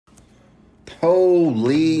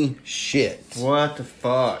Holy shit. What the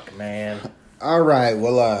fuck, man? All right,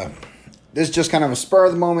 well, this is just kind of a spur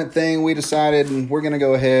of the moment thing. We decided we're going to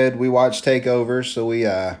go ahead. We watched TakeOver, so we,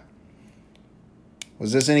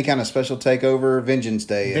 was this any kind of special TakeOver? Vengeance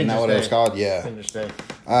Day, isn't that what it was called? Yeah. Vengeance Day.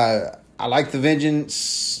 I like the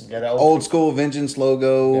Vengeance, Yeah, the old school Vengeance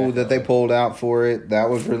logo that they pulled out for it.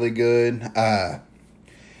 That was really good.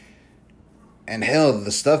 And hell,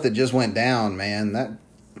 the stuff that just went down, man,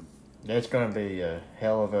 It's going to be a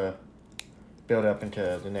hell of a build up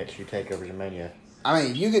into the next few TakeOvers in Mania. I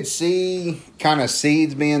mean, you could see kind of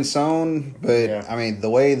seeds being sown, but I mean,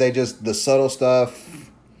 the way they just, the subtle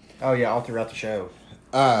stuff. Oh, yeah, all throughout the show.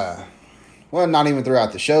 Well, not even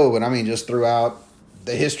throughout the show, but I mean, just throughout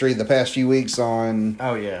the history of the past few weeks on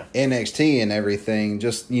NXT and everything.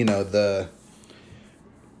 Just,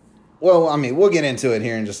 well, I mean, we'll get into it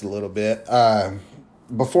here in just a little bit.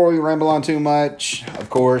 Before we ramble on too much, of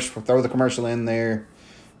course, we'll throw the commercial in there.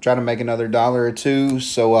 Try to make another $1 or $2.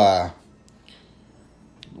 So,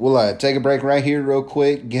 we'll take a break right here real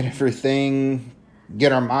quick.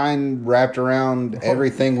 Get our mind wrapped around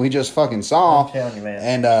everything we just fucking saw. I'm telling you,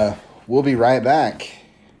 man. And we'll be right back.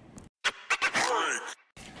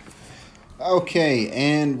 Okay,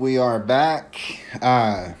 and we are back.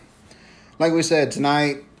 Like we said,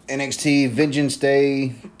 tonight, NXT Vengeance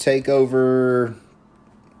Day, TakeOver.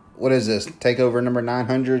 What is this? TakeOver number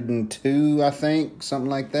 902, I think? Something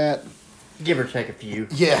like that. Give or take a few.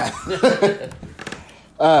 Yeah.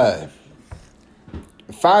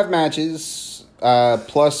 5 matches,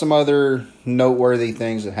 plus some other noteworthy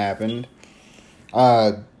things that happened.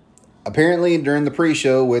 Apparently, during the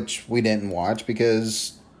pre-show, which we didn't watch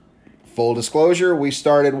because... Full disclosure, we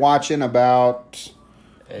started watching about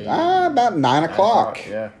 9 o'clock.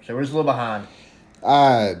 Yeah, so we're just a little behind.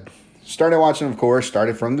 Started watching, of course,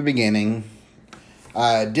 started from the beginning.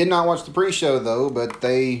 Did not watch the pre-show, though, but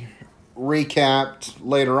they recapped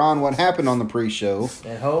later on what happened on the pre-show.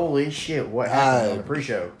 And holy shit, what happened on the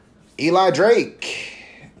pre-show? Eli Drake.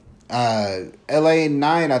 LA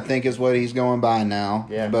Knight, I think, is what he's going by now.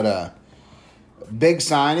 Yeah. But, big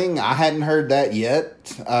signing. I hadn't heard that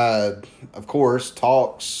yet. Of course,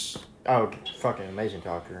 talks. Oh, fucking amazing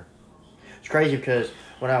talker. It's crazy because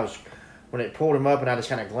when it pulled him up and I just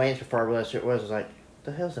kind of glanced before I realized who it was, I was like, what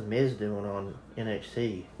the hell's The Miz doing on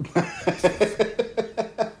NXT?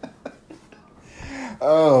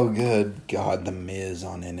 Oh, good God, The Miz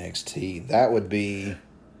on NXT. That would be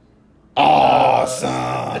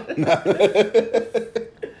awesome.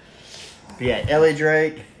 Yeah, Eli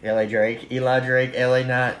Drake, Eli Drake, LA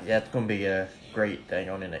Knight. Yeah, it's going to be a great thing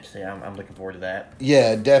on NXT. I'm looking forward to that.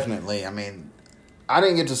 Yeah, definitely. I mean, I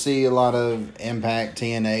didn't get to see a lot of Impact,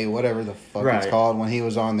 TNA, whatever the fuck it's called when he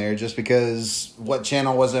was on there, just because what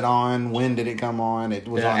channel was it on? When did it come on? It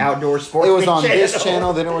was on Outdoor Sports. It was on this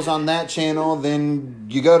channel, then it was on that channel. Then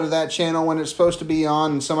you go to that channel when it's supposed to be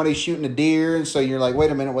on, and somebody's shooting a deer, and so you're like, wait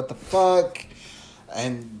a minute, what the fuck?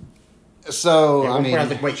 And so, I mean... I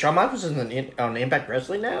was like, wait, Shawn Michaels is on Impact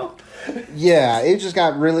Wrestling now? Yeah, it just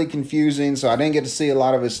got really confusing, so I didn't get to see a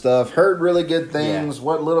lot of his stuff. Heard really good things. Yeah.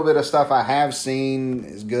 What little bit of stuff I have seen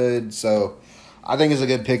is good, so I think it's a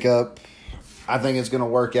good pickup. I think it's going to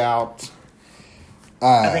work out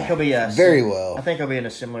I think he'll be very well. I think he'll be in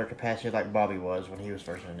a similar capacity like Bobby was when he was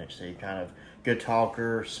first in NXT. Kind of good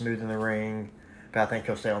talker, smooth in the ring, but I think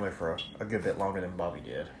he'll stay on there for a good bit longer than Bobby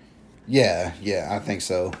did. Yeah, I think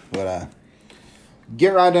so. But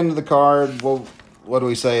get right into the card. Well, what do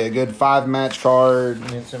we say? A good 5-match card. And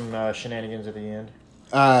then some shenanigans at the end.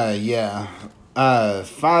 Yeah.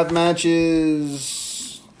 5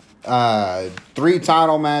 matches. 3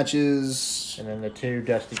 title matches. And then the 2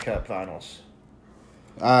 Dusty Cup finals.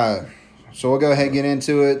 So we'll go ahead and get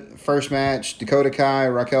into it. First match, Dakota Kai,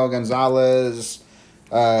 Raquel Gonzalez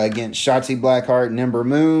against Shotzi Blackheart and Ember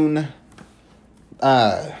Moon.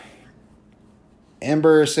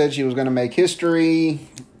 Ember said she was going to make history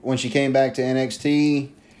when she came back to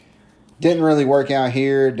NXT. Didn't really work out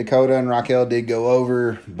here. Dakota and Raquel did go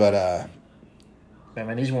over, but...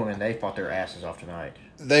 Man, these women, they fought their asses off tonight.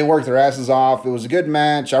 They worked their asses off. It was a good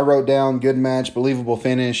match. I wrote down good match, believable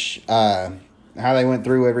finish, how they went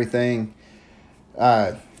through everything.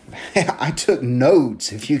 I took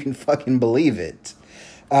notes, if you can fucking believe it.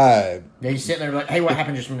 You're sitting there like, hey, what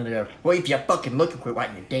happened just a minute ago? Well, if you fucking look and quit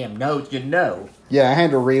writing your damn notes, you know. Yeah, I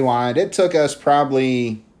had to rewind. It took us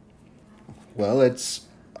probably, well, it's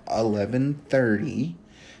 11:30.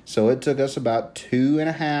 So it took us about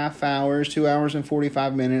 2.5 hours, 2 hours and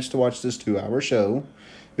 45 minutes to watch this 2-hour show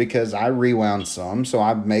because I rewound some. So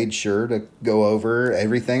I made sure to go over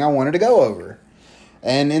everything I wanted to go over.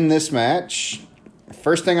 And in this match,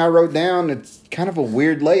 first thing I wrote down, it's kind of a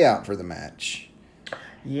weird layout for the match.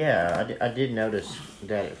 Yeah, I did notice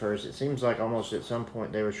that at first. It seems like almost at some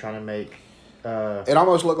point they were trying to make... it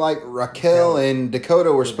almost looked like Raquel and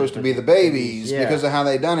Dakota were supposed to be the babies because of how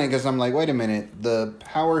they done it. Because I'm like, wait a minute, the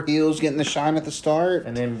power heels getting the shine at the start,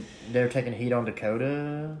 and then they're taking heat on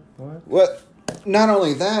Dakota. What? What? Not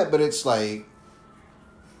only that, but it's like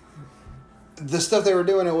the stuff they were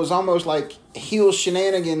doing. It was almost like heel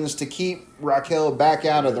shenanigans to keep Raquel back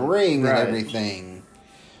out of the ring and everything.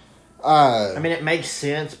 I mean, it makes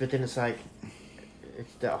sense, but then it's like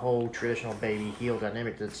it's that whole traditional baby heel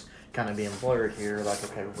dynamic that's kind of being blurred here. Like,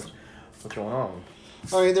 okay, what's going on?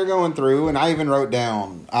 I mean, they're going through, and I even wrote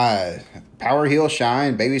down power heel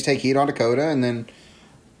shine, babies take heat on Dakota, and then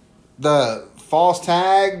the false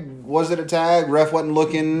tag. Was it a tag? Ref wasn't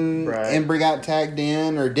looking. Right. Ember got tagged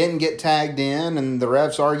in or didn't get tagged in, and the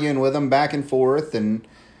ref's arguing with them back and forth, and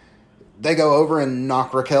they go over and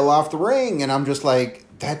knock Raquel off the ring, and I'm just like,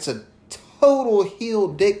 that's a total heel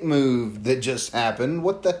dick move that just happened.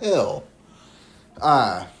 What the hell?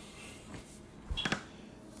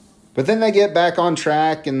 But then they get back on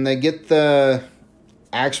track and they get the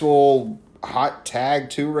actual hot tag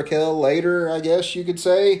to Raquel later, I guess you could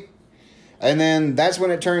say. And then that's when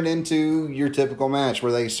it turned into your typical match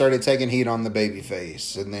where they started taking heat on the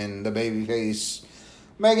babyface. And then the babyface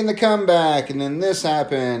making the comeback. And then this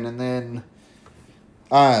happened. And then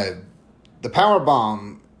the power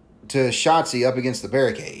bomb to Shotzi up against the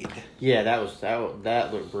barricade. Yeah, that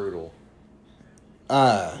looked brutal.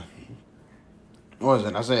 What was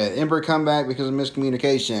it? I said Ember comeback because of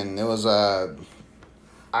miscommunication. It was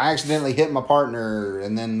I accidentally hit my partner,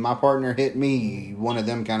 and then my partner hit me. One of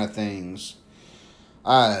them kind of things.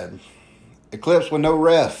 Eclipse with no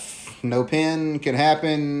ref, no pin can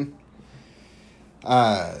happen. They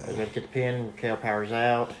got to get the pin. Raquel powers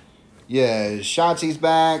out. Yeah, Shotzi's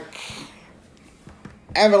back.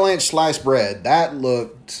 Avalanche sliced bread. That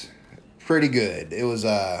looked pretty good. It was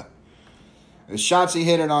Shotzi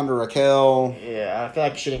hit it onto Raquel. Yeah, I feel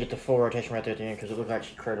like she didn't get the full rotation right there at the end because it looked like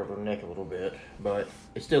she cradled her neck a little bit, but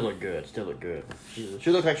it still looked good. She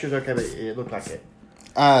looked like she was okay, but it looked like it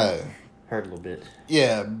hurt a little bit.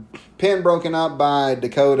 Yeah, pin broken up by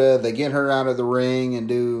Dakota. They get her out of the ring and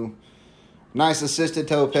do nice assisted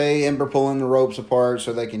tope. Ember pulling the ropes apart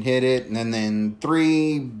so they can hit it, and then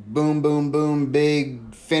 3 boom, boom, boom,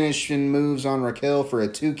 big finishing moves on Raquel for a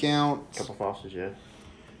 2 count. Couple falses, yeah.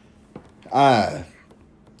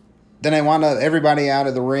 Then they wind up everybody out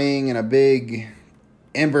of the ring, and a big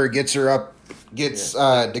Ember gets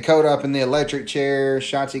Dakota up in the electric chair.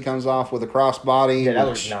 Shotzi comes off with a crossbody. Yeah, that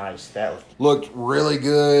looked nice. That looked really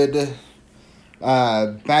good.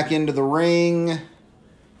 Back into the ring.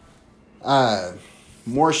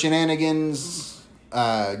 More shenanigans.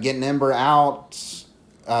 Getting Ember out.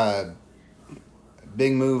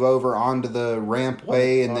 Big move over onto the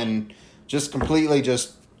rampway, and then just completely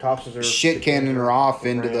tosses her, shit cannon her off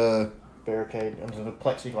into the barricade, into the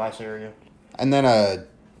plexiglass area. And then a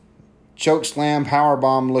choke slam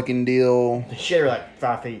powerbomb looking deal. She hit her like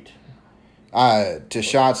 5 feet. To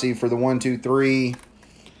Shotzi for the 1, 2, 3.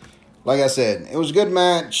 Like I said, it was a good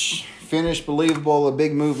match. Finish believable. A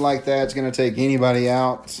big move like that's going to take anybody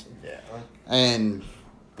out. Yeah. And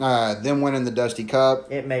then winning the Dusty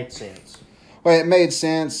Cup. It made sense. Well, it made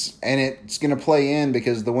sense, and it's going to play in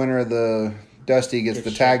because the winner of the Dusty gets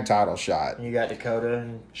the tag title shot. And you got Dakota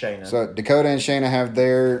and Shayna. So Dakota and Shayna have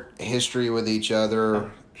their history with each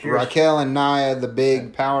other. Raquel and Nia, the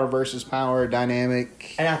big power versus power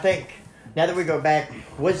dynamic. And I think, now that we go back,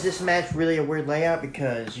 was this match really a weird layout?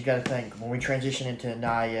 Because you got to think, when we transition into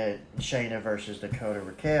Nia, Shayna versus Dakota,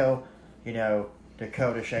 Raquel,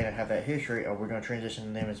 Dakota, Shayna have that history. Or we're going to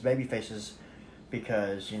transition them as baby faces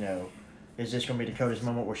because, is this going to be Dakota's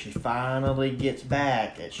moment where she finally gets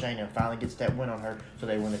back at Shayna and finally gets that win on her so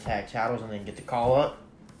they win the tag titles and then get the call up?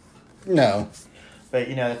 No. But,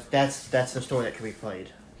 that's the story that could be played.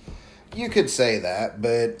 You could say that,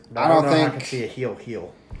 but I don't think I can see a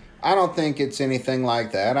heel. I don't think it's anything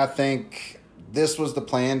like that. I think this was the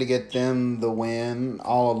plan to get them the win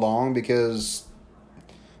all along because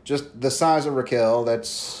just the size of Raquel,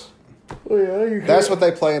 that's what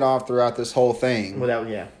they played off throughout this whole thing.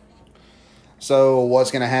 Yeah. So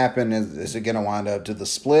what's going to happen is it going to wind up to the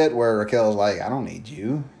split where Raquel's like, I don't need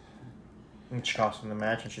you. And she costs them the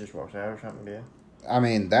match and she just walks out or something, yeah. I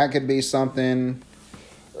mean, that could be something.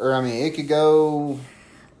 Or, it could go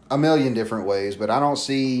a million different ways, but I don't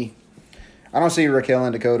see Raquel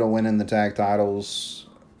and Dakota winning the tag titles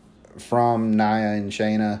from Nia and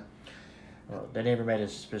Shayna. Well, they never made a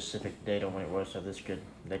specific date on when it was, so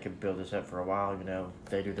they could build this up for a while.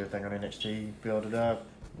 They do their thing on NXT, build it up.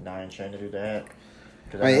 Nia and Shayna do that.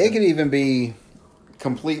 It could even be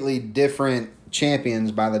completely different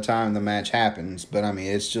champions by the time the match happens. But,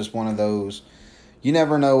 it's just one of those... You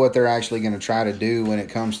never know what they're actually going to try to do when it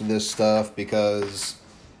comes to this stuff because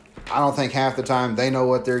I don't think half the time they know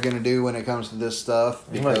what they're going to do when it comes to this stuff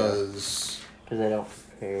because they don't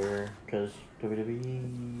care because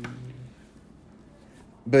WWE.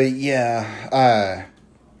 But yeah,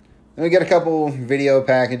 we get a couple video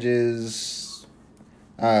packages,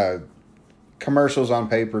 commercials on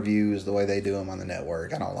pay-per-views the way they do them on the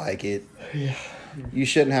network. I don't like it. Yeah. You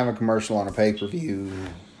shouldn't have a commercial on a pay-per-view.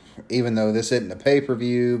 Even though this isn't a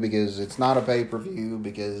pay-per-view, because it's not a pay-per-view,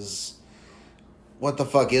 because what the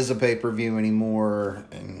fuck is a pay-per-view anymore?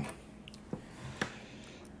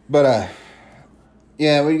 But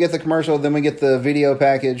we get the commercial, then we get the video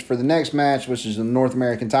package for the next match, which is the North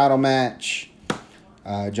American title match.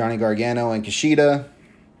 Johnny Gargano and Kushida.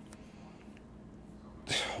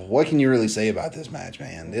 What can you really say about this match,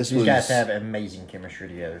 man? These guys have amazing chemistry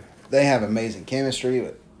together. They have amazing chemistry,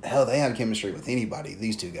 but hell, they have chemistry with anybody,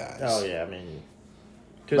 these two guys. Oh, yeah,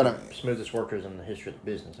 two of the smoothest workers in the history of the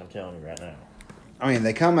business, I'm telling you right now.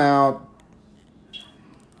 They come out,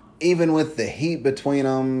 even with the heat between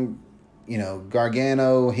them,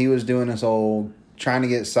 Gargano, he was doing his whole trying to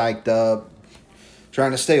get psyched up, trying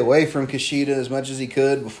to stay away from Kushida as much as he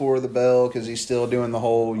could before the bell, because he's still doing the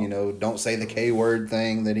whole, don't say the K word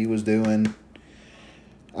thing that he was doing.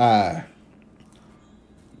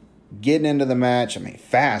 Getting into the match,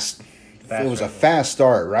 fast. It was a fast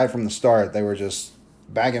start right from the start. They were just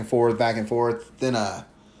back and forth. Then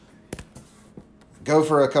go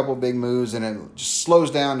for a couple big moves, and it just slows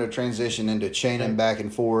down to transition into chaining back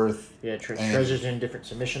and forth. Yeah, transition in different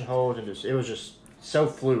submission holds, and it was just so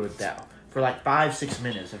fluid that for like 5-6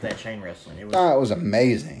 minutes of that chain wrestling. It was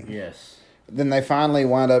amazing. Yes. Then they finally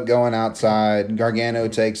wound up going outside. Gargano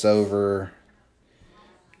takes over.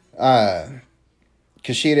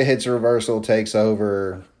 Kushida hits a reversal, takes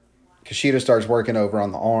over. Kushida starts working over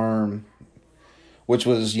on the arm, which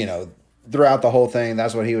was, throughout the whole thing,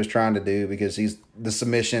 that's what he was trying to do because he's the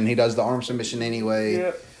submission. He does the arm submission anyway.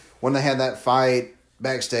 Yep. When they had that fight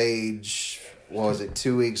backstage, what was it,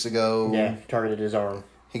 2 weeks ago? Yeah, targeted his arm.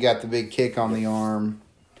 He got the big kick on the arm.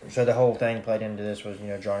 So the whole thing played into this was,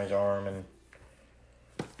 Johnny's arm and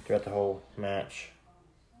throughout the whole match.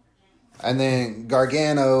 And then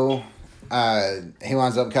Gargano... he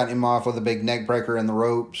winds up cutting him off with a big neck breaker in the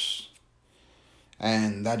ropes.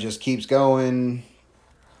 And that just keeps going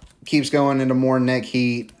into more neck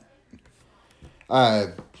heat.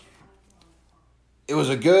 It was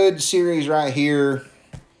a good series right here.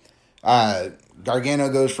 Gargano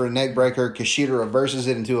goes for a neck breaker. Kushida reverses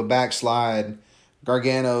it into a backslide.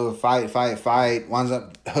 Gargano fight. Winds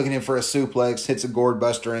up hooking him for a suplex. Hits a gourd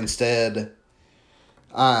buster instead.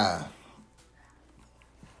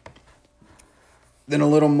 Then a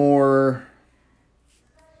little more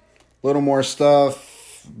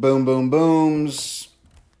stuff. Boom, boom, booms.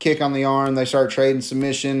 Kick on the arm. They start trading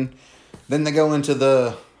submission. Then they go into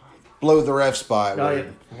the blow the ref spot. Oh, yeah.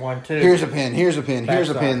 1, 2. Here's a pin. There's a pin.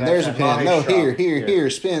 No, here.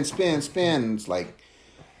 Spin. It's like,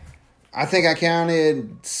 I think I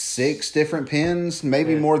counted 6 different pins.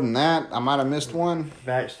 Maybe more than that. I might have missed one.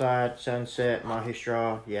 Backside, sunset, Mahi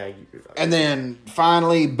straw. Yeah. And then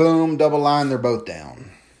finally, boom, double line. They're both down.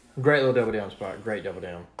 Great little double down spot. Great double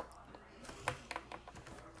down.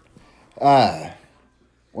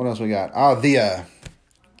 What else we got? Oh, the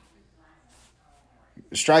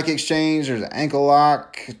strike exchange. There's an ankle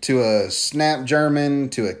lock to a snap German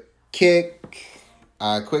to a kick.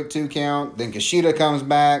 Quick 2 count. Then Kushida comes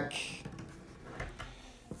back.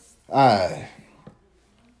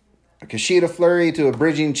 Kushida flurry to a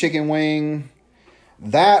bridging chicken wing.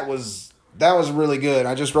 That was really good.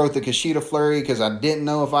 I just wrote the Kushida flurry because I didn't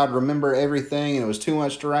know if I'd remember everything and it was too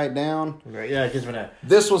much to write down. Right, yeah, because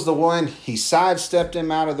this was the one. He sidestepped him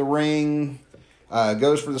out of the ring.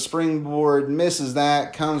 Goes for the springboard, misses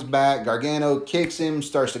that, comes back. Gargano kicks him,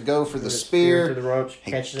 starts to go for the spear. To the ropes,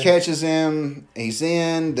 catches him. He's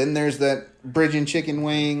in. Then there's that bridging chicken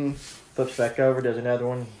wing. Flips back over, does another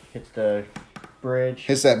one, hits the bridge.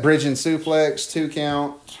 Hits that bridging suplex, 2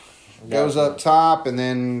 count. Goes up top, and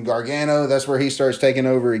then Gargano, that's where he starts taking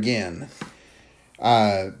over again.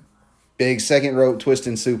 Big second rope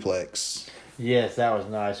twisting suplex. Yes, that was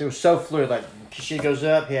nice. It was so fluid. Like, Kushida goes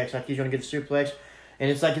up, he acts like he's going to get the suplex. And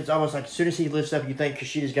it's almost like as soon as he lifts up, you think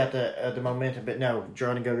Kushida's got the momentum. But no,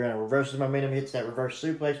 Johnny Gargano reverses momentum, hits that reverse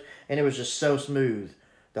suplex. And it was just so smooth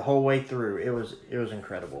the whole way through. It was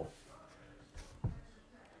incredible.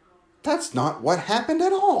 That's not what happened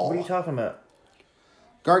at all. What are you talking about?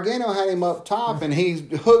 Gargano had him up top, and he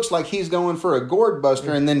hooks like he's going for a gourd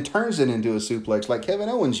buster and then turns it into a suplex like Kevin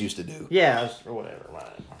Owens used to do. Yeah, or whatever.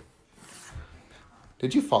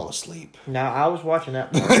 Did you fall asleep? No, I was watching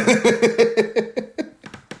that part.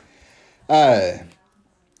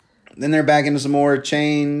 Then they're back into some more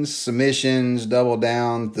chains, submissions, double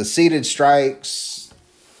down. The seated strikes.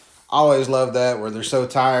 Always love that, where they're so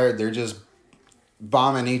tired, they're just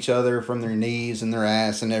bombing each other from their knees and their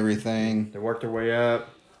ass and everything. They work their way up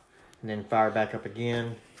and then fire back up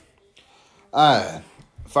again.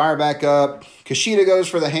 Fire back up. Kushida goes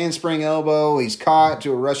for the handspring elbow. He's caught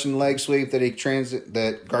to a Russian leg sweep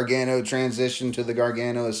that Gargano transitioned to the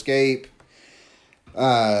Gargano escape.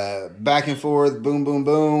 Back and forth, boom, boom,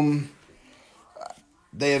 boom.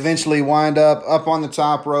 They eventually wind up on the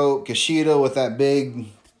top rope. Kushida with that big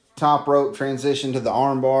top rope transition to the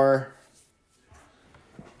armbar.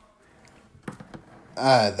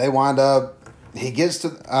 They wind up. He gets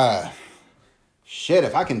to. Shit,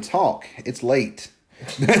 if I can talk, it's late.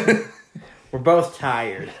 We're both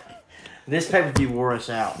tired. This pay-per-view wore us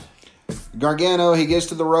out. Gargano, he gets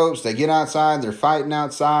to the ropes. They get outside. They're fighting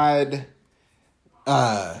outside.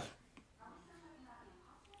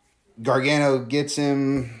 Gargano gets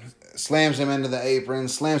him, slams him into the apron,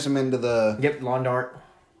 slams him into the lawn dart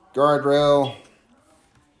guardrail.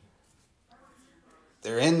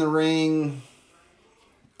 They're in the ring.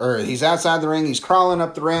 Or he's outside the ring. He's crawling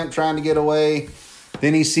up the ramp trying to get away.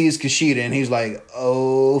 Then he sees Kushida and he's like,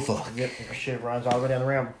 oh, fuck. Yep, Kushida runs all the way down the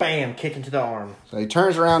ramp. Bam, kick into the arm. So he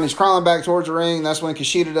turns around. He's crawling back towards the ring. That's when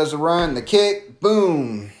Kushida does the run. The kick.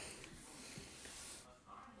 Boom.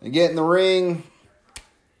 They get in the ring.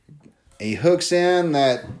 He hooks in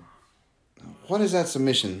that... What is that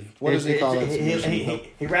submission? What does he call that submission?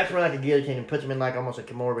 He wraps him around like a guillotine and puts him in like almost a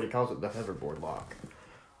Kimura, but he calls it the hoverboard lock.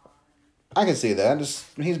 I can see that.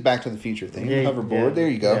 He's Back to the Future thing. Yeah, Hoverboard. yeah, There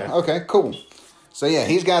you go. yeah. Okay, cool. So, yeah,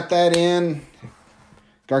 he's got that in.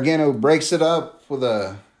 Gargano breaks it up with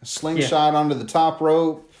a slingshot onto the top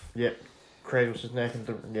rope. Yep. Cradles his neck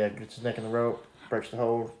gets his neck in the rope, breaks the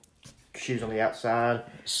hold. Kushida's on the outside.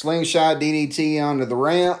 Slingshot DDT onto the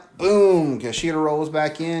ramp. Boom. Kushida rolls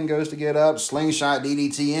back in, goes to get up. Slingshot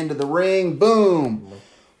DDT into the ring. Boom.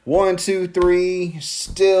 1, 2, 3.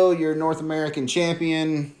 Still your North American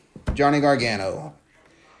champion, Johnny Gargano.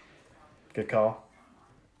 Good call.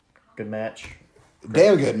 Good match.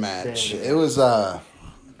 Damn good match. Damn good. It was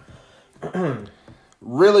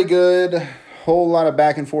really good. Whole lot of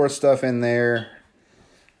back and forth stuff in there.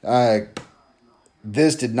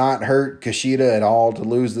 This did not hurt Kushida at all to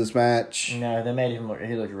lose this match. No, they made him look.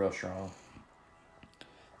 He looked real strong.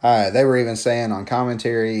 They were even saying on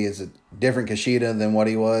commentary, is it different Kushida than what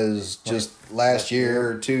he was just last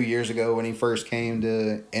year or 2 years ago when he first came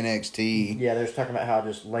to NXT? Yeah, they was talking about how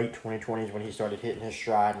just late 2020 is when he started hitting his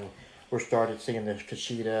stride, and we're started seeing the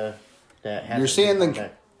Kushida that has.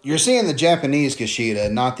 You're seeing the Japanese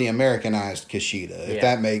Kushida, not the Americanized Kushida, if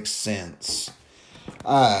that makes sense.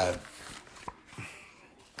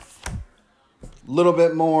 Little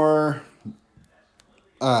bit more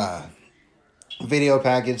video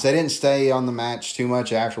package. They didn't stay on the match too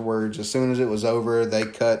much afterwards. As soon as it was over, they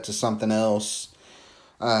cut to something else.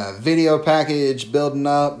 Video package building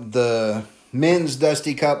up the men's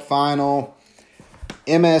Dusty Cup final.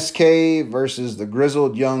 MSK versus the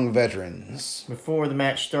Grizzled Young Veterans. Before the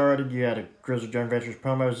match started, you had a Grizzled Young Veterans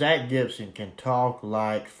promo. Zach Gibson can talk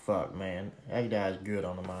like fuck, man. That guy's good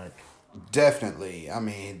on the mic. Definitely. I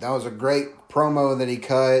mean, that was a great promo that he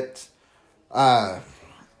cut.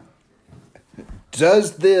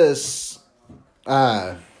 Does this...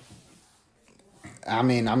 I'm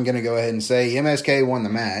going to go ahead and say MSK won the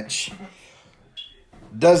match.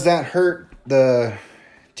 Does that hurt the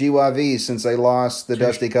GYV since they lost the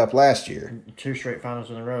Dusty Cup last year? 2 straight finals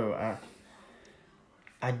in a row.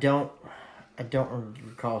 I don't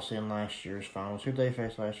recall seeing last year's finals. Who did they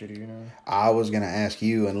face last year? Do you know? I was going to ask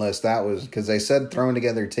you, unless that was... Because they said throwing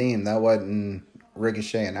together a team. That wasn't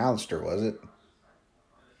Ricochet and Alistair, was it?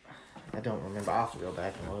 I don't remember. I'll have to go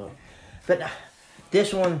back and look. But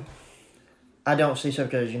this one, I don't see so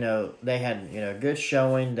because, they had, good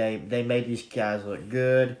showing. They made these guys look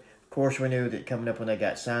good. Of course, we knew that coming up when they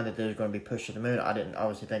got signed that they were going to be pushed to the moon. I didn't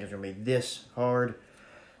obviously think it was going to be this hard.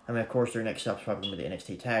 I mean, of course, their next stop's probably going to be the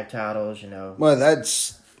NXT tag titles, Well,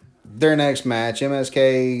 that's their next match.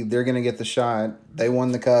 MSK, they're going to get the shot. They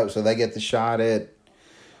won the cup, so they get the shot at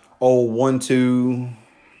 1-2.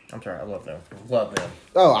 I'm sorry, I love them. Love them.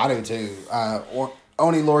 Oh, I do too.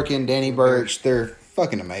 Oni Lorcan, Danny Burch, they're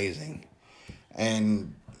fucking amazing.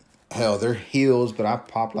 And Hell, they're heels, but I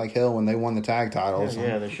popped like hell when they won the tag titles.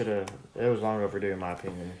 Yeah, they should have. It was long overdue, in my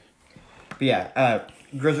opinion. But yeah,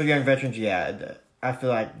 Grizzled Young Veterans, I feel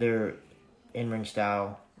like their in-ring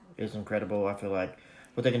style is incredible. I feel like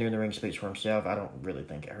what they can do in the ring speaks for himself. I don't really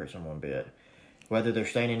think it hurts them one bit. Whether they're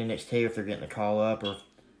staying in NXT or if they're getting the call up, or,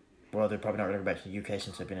 well, they're probably not going to go back to the UK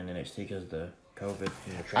since they've been in NXT because of the COVID.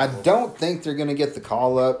 And the I travel. don't think they're going to get the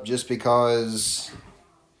call up just because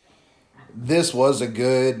this was a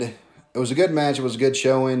good match. It was a good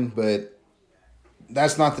showing, but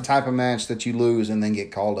that's not the type of match that you lose and then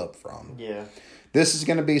get called up from. Yeah. This is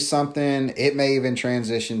going to be something, it may even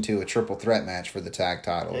transition to a triple threat match for the tag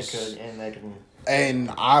titles. It could, and they can. And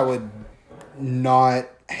I would not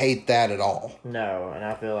hate that at all. No, and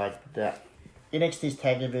I feel like that NXT's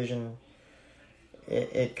tag division,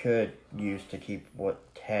 it could use to keep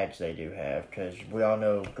what tags they do have, because we all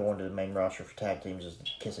know going to the main roster for tag teams is the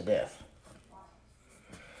kiss of death.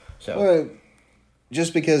 So, Well,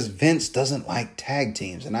 just because Vince doesn't like tag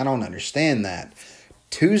teams, and I don't understand that.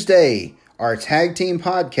 Tuesday, our tag team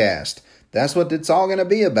podcast. That's what it's all going to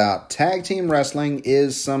be about. Tag team wrestling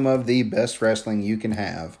is some of the best wrestling you can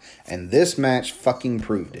have. And this match fucking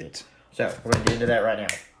proved it. so we're going to get into that right now.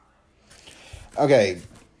 Okay.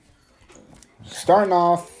 Starting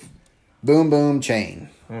off, boom, boom, chain.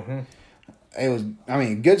 Mm-hmm. It was,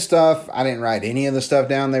 good stuff. I didn't write any of the stuff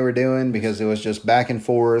down they were doing because it was just back and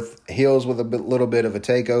forth. Heels with a little bit of a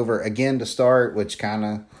takeover again to start, which kind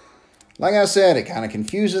of, like I said, it kind of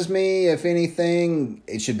confuses me. If anything,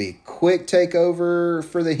 it should be a quick takeover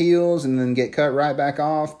for the heels and then get cut right back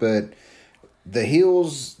off. But the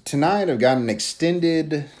heels tonight have got an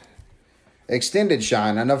extended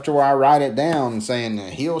shine, enough to where I write it down saying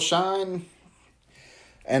heel shine.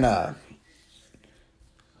 And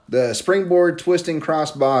the springboard twisting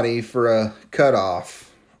crossbody for a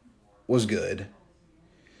cutoff was good.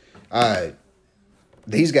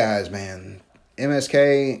 These guys, man,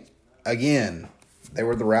 MSK, again, they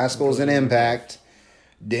were the Rascals in Impact.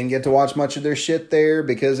 Didn't get to watch much of their shit there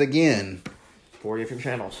because, again, 4 different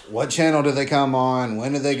channels. what channel did they come on?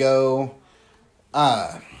 When did they go?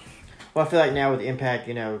 Well, I feel like now with Impact,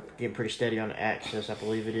 getting pretty steady on Access, I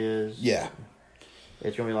believe it is. Yeah.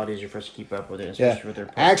 It's going to be a lot easier for us to keep up with it, especially with their...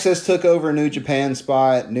 Access took over New Japan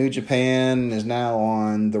spot. New Japan is now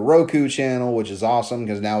on the Roku channel, which is awesome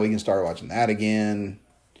because now we can start watching that again.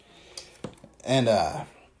 And,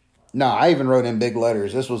 no, I even wrote in big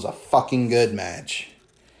letters, this was a fucking good match.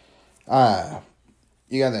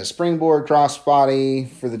 You got that springboard crossbody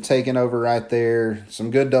for the taking over right there. Some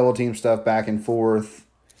good double team stuff back and forth.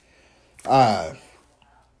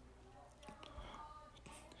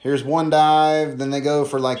 Here's one dive. Then they go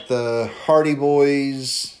for like the Hardy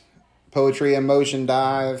Boys poetry in motion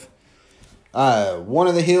dive. One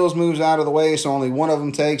of the heels moves out of the way, so only one of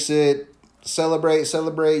them takes it. Celebrate.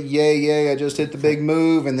 Yay, I just hit the big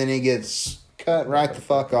move. And then he gets cut right the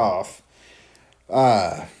fuck off.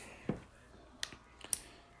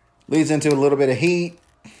 Leads into a little bit of heat.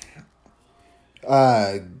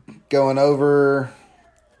 Going over.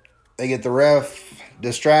 They get the ref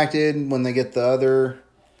distracted when they get the other.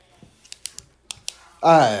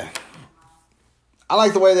 I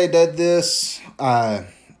like the way they did this.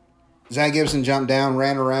 Zach Gibson jumped down,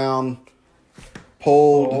 ran around,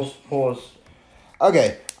 pulled. Pause.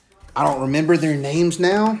 Okay, I don't remember their names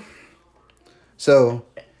now. So,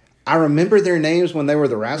 I remember their names when they were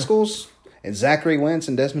the Rascals. And Zachary Wentz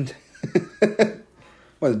and Desmond...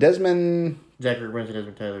 what, Desmond... Zachary Wentz and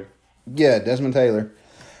Desmond Taylor. Yeah, Desmond Taylor.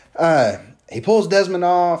 He pulls Desmond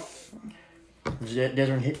off.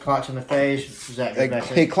 Desmond hit clocks in the face. Zach goes back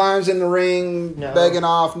He climbs in the ring, No. begging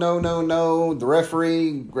off, no. The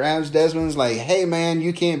referee grabs Desmond's like, hey, man,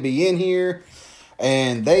 you can't be in here.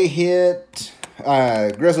 And they hit...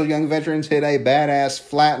 Grizzled Young Veterans hit a badass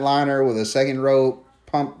flatliner with a second rope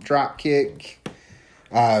pump drop kick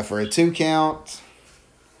for a 2 count.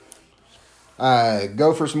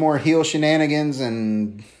 Go for some more heel shenanigans,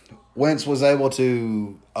 and Wentz was able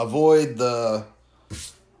to avoid the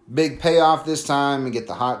big payoff this time and get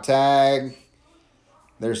the hot tag.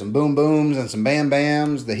 There's some boom booms and some bam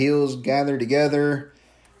bams. The heels gather together.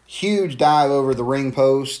 Huge dive over the ring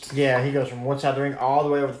post. Yeah, he goes from one side of the ring all the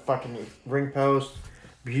way over the fucking ring post.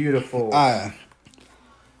 Beautiful.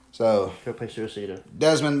 So Go play Suicida.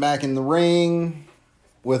 Desmond back in the ring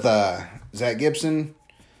with Zach Gibson.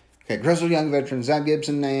 Okay, Grizzled Young Veterans, Zach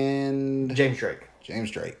Gibson and James Drake.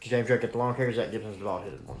 James Drake. James Drake got the long hair. Zach Gibson's the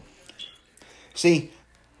bald-headed one. See,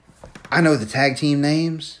 I know the tag team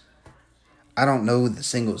names. I don't know the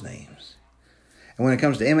singles names. And when it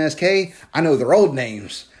comes to MSK, I know their old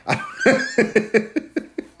names.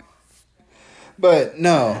 But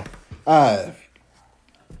no,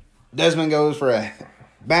 Desmond goes for a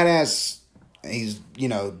badass. He's,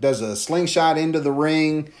 does a slingshot into the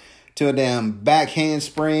ring to a damn back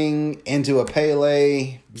handspring into a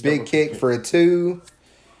Pele. Big kick for a 2.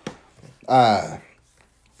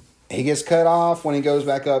 He gets cut off when he goes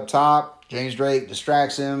back up top. James Drake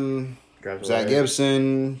distracts him. Zach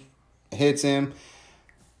Gibson hits him.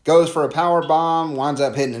 Goes for a power bomb. Winds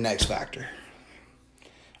up hitting the X Factor.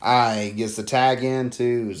 He gets the tag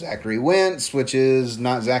into Zachary Wentz, which is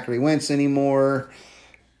not Zachary Wentz anymore.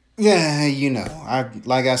 Yeah,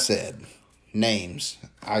 like I said, names.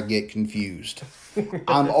 I get confused.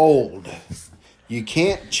 I'm old. You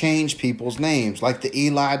can't change people's names like the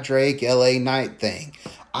Eli Drake LA Knight thing.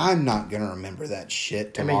 I'm not going to remember that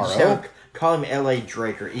shit tomorrow. Just call him LA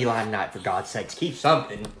Drake or Eli Knight, for God's sakes. Keep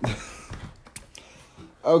something.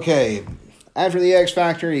 Okay. After the X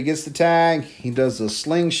Factor, he gets the tag. He does a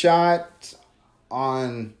slingshot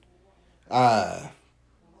on the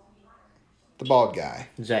bald guy.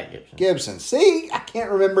 Zach Gibson. See? I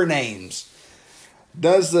can't remember names.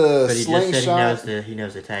 Does the slingshot. But he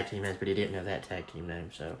knows the tag team names, but he didn't know that tag team name,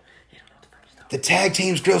 so he don't know what the fuck he's talking about. The tag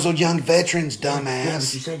team's grizzled young veterans, dumbass. Yeah,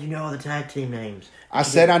 but you said you know all the tag team names. I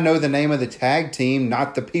said I know the name of the tag team,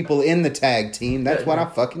 not the people in the tag team. That's what I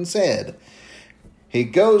fucking said. He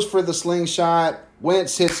goes for the slingshot.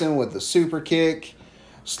 Wentz hits him with the super kick.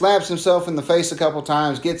 Slaps himself in the face a couple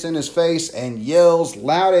times. Gets in his face and yells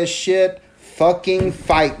loud as shit, "Fucking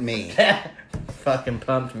fight me." Fucking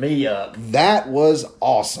pumped me up. That was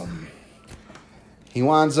awesome. He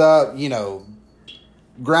winds up,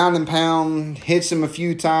 ground and pound, hits him a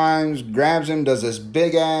few times, grabs him, does this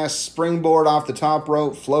big ass springboard off the top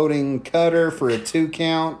rope, floating cutter for a 2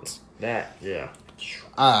 count. Tag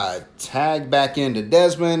back into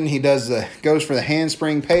Desmond. He goes for the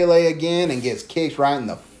handspring Pele again and gets kicked right in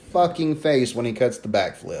the fucking face when he cuts the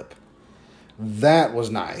backflip. That was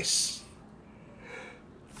nice.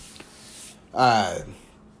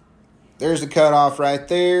 There's the cutoff right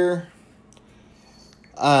there.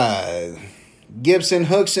 Gibson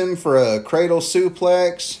hooks him for a cradle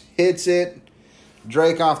suplex, hits it.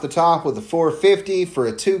 Drake off the top with a 450 for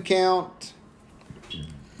a 2 count.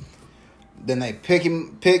 Then they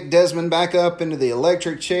pick Desmond back up into the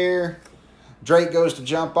electric chair. Drake goes to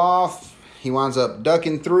jump off. He winds up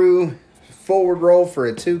ducking through. Forward roll for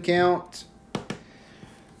a 2 count.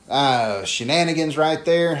 Shenanigans right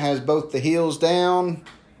there. Has both the heels down.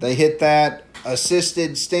 They hit that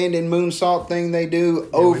assisted standing moonsault thing they do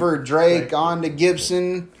over Drake onto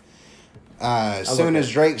Gibson. As soon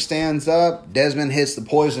as Drake stands up, Desmond hits the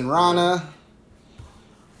Poison Rana,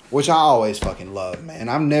 which I always fucking love, man.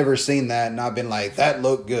 I've never seen that and I've been like, that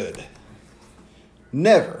looked good.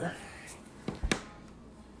 Never.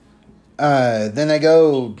 Then they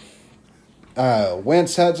go...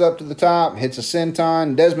 Wentz heads up to the top, hits a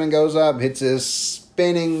senton. Desmond goes up, hits his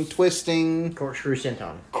spinning, twisting...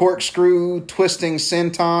 Corkscrew twisting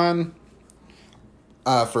senton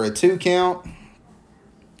for a 2 count.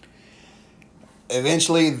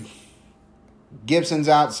 Eventually, Gibson's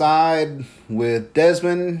outside with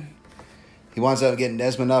Desmond. He winds up getting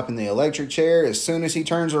Desmond up in the electric chair. As soon as he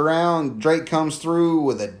turns around, Drake comes through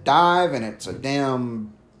with a dive, and it's a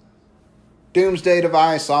damn doomsday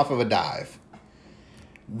device off of a dive.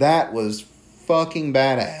 That was fucking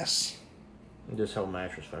badass. This whole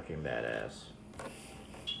match was fucking badass.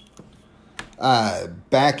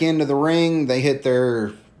 Back into the ring, they hit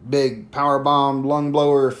their big powerbomb lung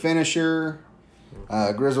blower finisher.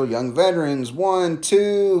 Grizzled Young Veterans, 1,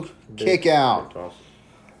 2, kick out.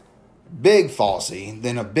 Big falsy.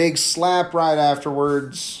 Then a big slap right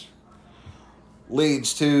afterwards.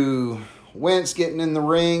 Leads to Wentz getting in the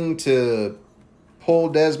ring to pull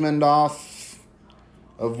Desmond off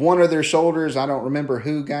of one of their shoulders. I don't remember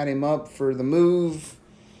who got him up for the move,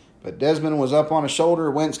 but Desmond was up on a shoulder.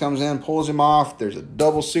 Wentz comes in, pulls him off. There's a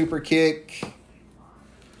double super kick.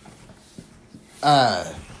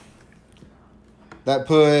 That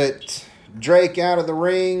put Drake out of the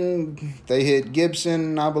ring. They hit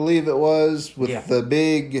Gibson, I believe it was, with the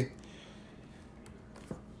big...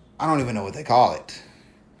 I don't even know what they call it.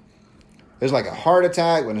 There's like a heart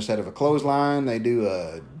attack, but instead of a clothesline, they do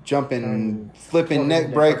a jumping, flipping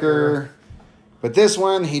neck breaker. But this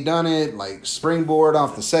one, he done it like springboard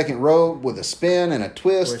off the second rope with a spin and a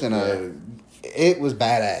twist it was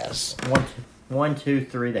badass. 1, 2,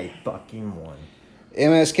 3, they fucking won.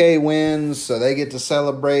 MSK wins, so they get to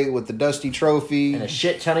celebrate with the Dusty Trophy. And a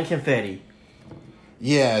shit ton of confetti.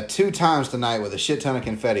 Yeah, 2 times tonight with a shit ton of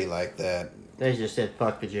confetti like that. They just said,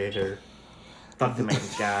 fuck the janitor. Fuck the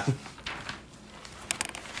maintenance guy.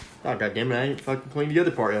 Oh, goddammit, I ain't fucking cleaned the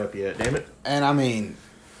other part up yet, damn it. And I mean,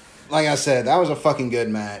 like I said, that was a fucking good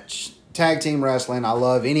match. Tag team wrestling, I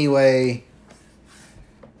love anyway.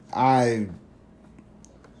 I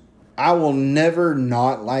will never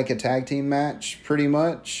not like a tag team match, pretty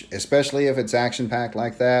much, especially if it's action packed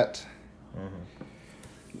like that.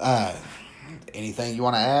 Anything you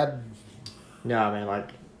want to add? No, man. Like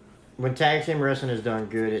when tag team wrestling is done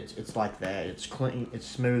good, it's like that. It's clean, it's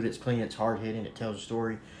smooth, it's clean, it's hard hitting, it tells a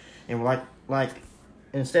story, and like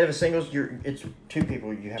instead of a singles, it's two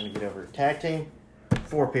people you have to get over. Tag team,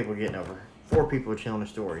 4 people getting over. 4 people telling a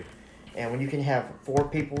story, and when you can have 4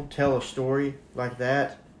 people tell a story like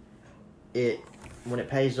that, when it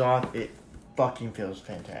pays off, it fucking feels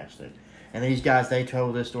fantastic. And these guys, they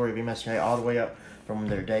told this story of MSK all the way up from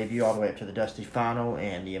their debut all the way up to the Dusty Final,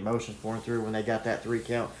 and the emotions pouring through when they got that 3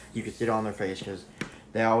 count. You could see it on their face because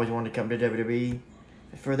they always wanted to come to WWE.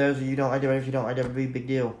 For those of you who don't like WWE, if you don't like WWE, big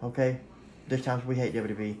deal, okay? There's times we hate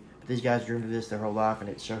WWE, but these guys dreamed of this their whole life, and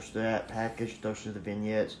it shows through that package, shows through the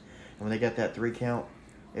vignettes. And when they got that 3 count,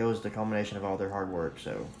 it was the culmination of all their hard work.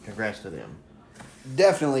 So congrats to them.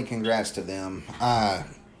 Definitely congrats to them.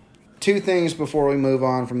 2 things before we move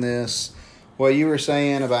on from this. What you were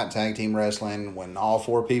saying about tag team wrestling, when all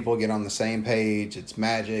 4 people get on the same page, it's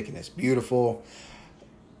magic and it's beautiful.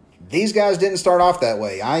 These guys didn't start off that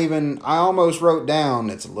way. I almost wrote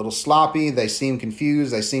down, it's a little sloppy, they seem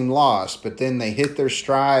confused, they seem lost, but then they hit their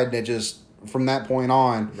stride. They just, from that point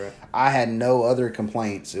on, right. I had no other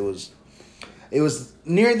complaints. It was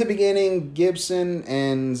near the beginning, Gibson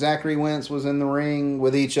and Zachary Wentz was in the ring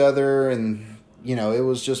with each other, and, it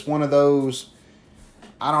was just one of those,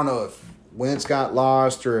 I don't know if Wentz got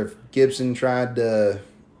lost or if Gibson tried to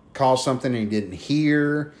call something and he didn't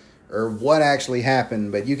hear or what actually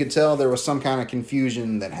happened, but you could tell there was some kind of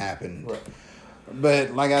confusion that happened. Right.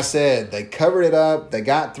 But like I said, they covered it up, they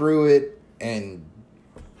got through it, and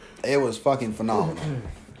it was fucking phenomenal.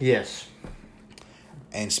 Yes.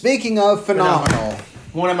 And speaking of phenomenal,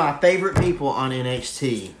 one of my favorite people on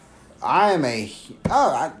NXT.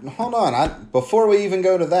 Hold on. Before we even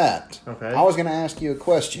go to that, okay. I was going to ask you a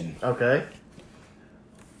question. Okay.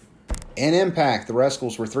 In Impact, the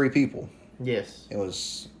Rascals were 3 people. Yes. It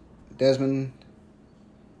was Desmond,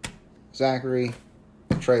 Zachary,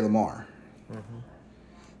 and Trey Lamar. Mm-hmm.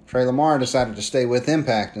 Trey Lamar decided to stay with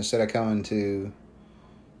Impact instead of coming to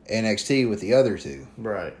NXT with the other 2.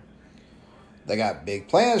 Right. They got big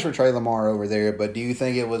plans for Trey Lamar over there, but do you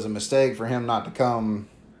think it was a mistake for him not to come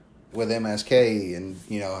with MSK and,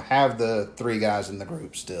 have the 3 guys in the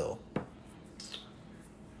group still?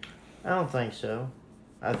 I don't think so.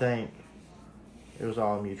 I think it was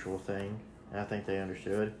all a mutual thing. And I think they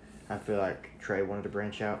understood. I feel like Trey wanted to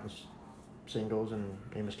branch out in singles, and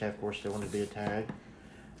MSK, of course, still wanted to be a tag.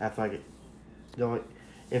 I feel like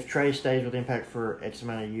if Trey stays with Impact for X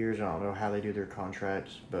amount of years, I don't know how they do their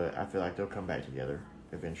contracts, but I feel like they'll come back together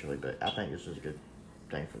eventually. But I think this is a good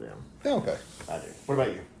thing for them. Okay. I do. What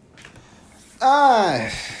about you?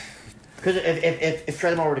 Because if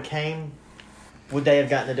Trey Lamar would have came, would they have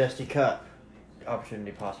gotten the Dusty Cup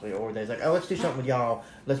opportunity possibly? Or they're like, oh, let's do something with y'all.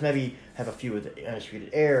 Let's maybe have a few with the Undisputed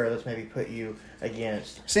Era. Let's maybe put you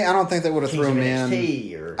against. See, I don't think they would have threw him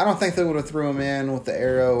in. I don't think they would have threw him in with the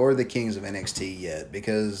Arrow or the Kings of NXT yet,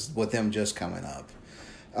 because with them just coming up.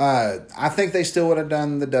 I think they still would have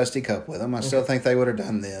done the Dusty Cup with them. I still think they would have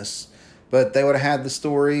done this. But they would have had the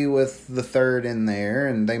story with the 3rd in there,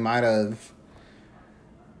 and they might have...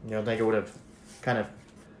 You don't think it would have kind of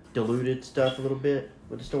diluted stuff a little bit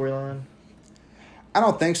with the storyline? I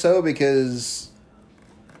don't think so, because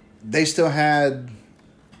they still had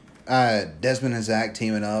Desmond and Zach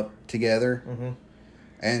teaming up together. Mm-hmm.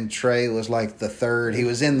 And Trey was like the 3rd. He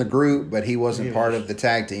was in the group, but he wasn't part of the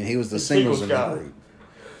tag team. He was the singles in the group.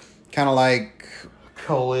 Kind of like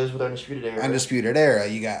Cole is with Undisputed Era. Undisputed Era.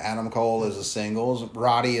 You got Adam Cole as the singles,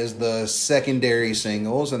 Roddy as the secondary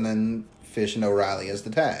singles, and then Fish and O'Reilly as the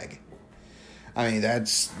tag. I mean,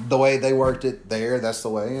 that's the way they worked it there. That's the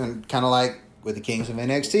way. And kind of like with the Kings of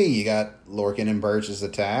NXT, you got Lorcan and Birch as the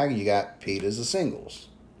tag. You got Pete as the singles.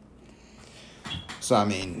 So, I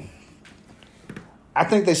mean, I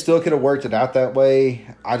think they still could have worked it out that way.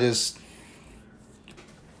 I don't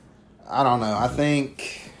know. I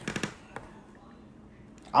think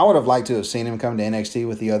I would have liked to have seen him come to NXT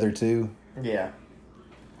with the other 2. Yeah.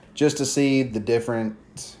 Just to see the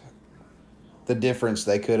difference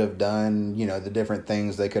they could have done, the different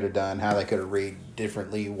things they could have done, how they could have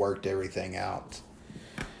differently worked everything out.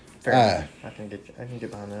 Fair enough. I can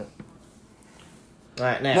get behind that. All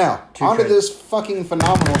right, now on to this fucking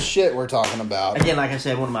phenomenal shit we're talking about. Again, like I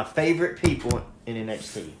said, one of my favorite people in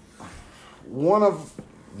NXT.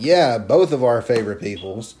 Both of our favorite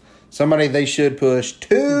peoples. Somebody they should push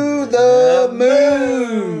to the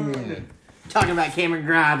moon. Talking about Cameron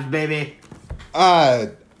Grimes, baby.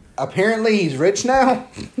 Apparently he's rich now.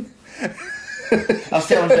 I was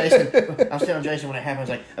telling Jason when it happened, I was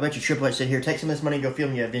like, I bet you Triple H said, here, take some of this money and go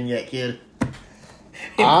film you a vignette, kid.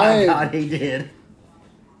 And my God, he did.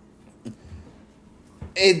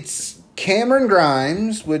 It's Cameron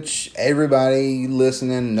Grimes, which everybody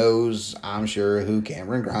listening knows, I'm sure, who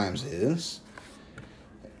Cameron Grimes is.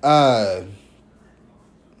 In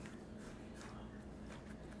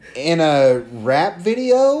a rap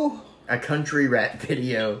video? A country rap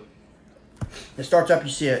video. It starts up, you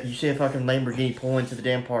see a fucking Lamborghini pull into the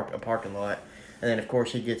damn parking lot. And then, of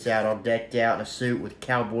course, he gets out all decked out in a suit with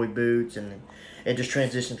cowboy boots. And it just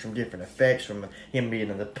transitions from different effects. From him being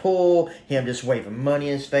in the pool, him just waving money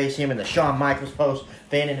in his face, him in the Shawn Michaels post,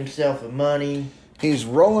 fanning himself with money. He's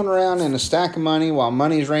rolling around in a stack of money while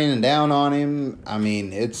money's raining down on him. I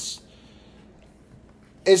mean, it's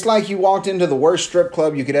like you walked into the worst strip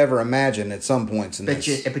club you could ever imagine at some points in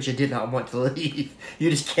this. But you did not want to leave.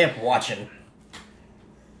 You just kept watching.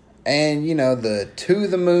 And, you know, the to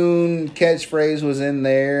the moon catchphrase was in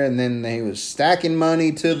there. And then he was stacking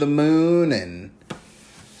money to the moon. And,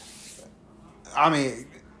 I mean,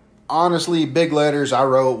 honestly, big letters, I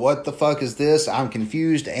wrote, what the fuck is this? I'm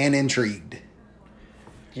confused and intrigued.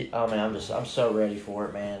 Oh, man, I'm so ready for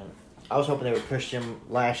it, man. I was hoping they would push him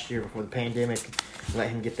last year before the pandemic and let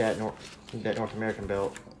him get that North American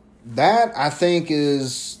belt. That, I think,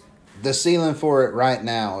 is the ceiling for it right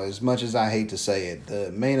now, as much as I hate to say it. The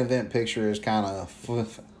main event picture is kind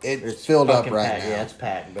of... It's filled up right packed. now. Yeah, it's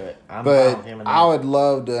packed, but I would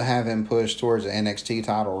love to have him push towards the NXT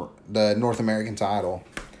title, the North American title.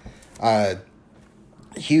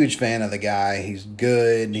 Huge fan of the guy. He's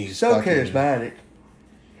good. He's so charismatic.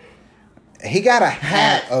 He got a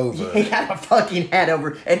hat over. He got a fucking hat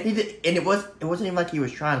over, and it wasn't even like he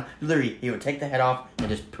was trying. Literally, he would take the hat off and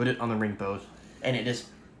just put it on the ring post, and it just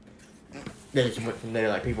went from there.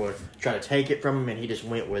 Like people were trying to take it from him, and he just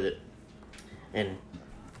went with it. And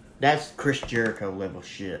that's Chris Jericho level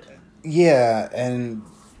shit. Yeah, and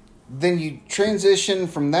then you transition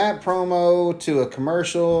from that promo to a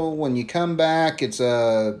commercial. When you come back, it's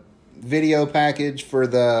a video package for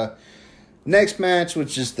the next match,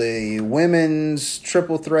 which is the women's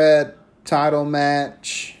triple threat title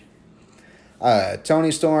match. Toni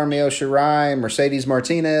Storm, Io Shirai, Mercedes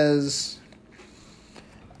Martinez.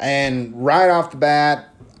 And right off the bat,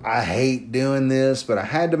 I hate doing this, but I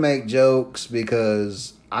had to make jokes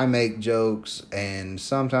because I make jokes and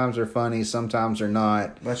sometimes they're funny, sometimes they're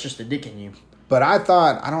not. Well, it's just the dick in you. But I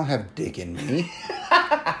thought, I don't have dick in me.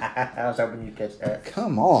 I was hoping you'd catch that.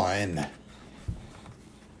 Come on.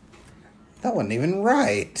 That wasn't even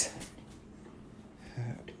right.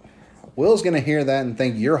 Will's going to hear that and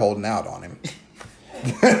think you're holding out on him.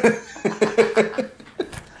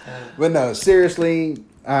 But no, seriously,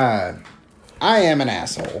 I am an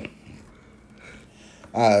asshole.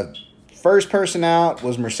 First person out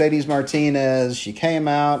was Mercedes Martinez. She came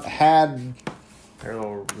out, had her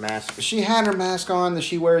little mask. She had her mask on that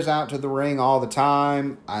she wears out to the ring all the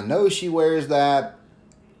time. I know she wears that.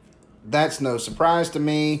 That's no surprise to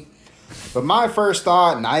me. But my first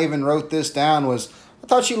thought, and I even wrote this down, was I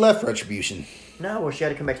thought she left Retribution. No, well, she had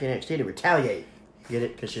to come back to NXT to retaliate. Get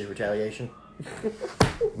it? Because she's retaliation.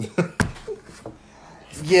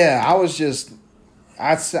 Yeah,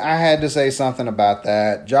 I had to say something about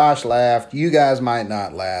that. Josh laughed. You guys might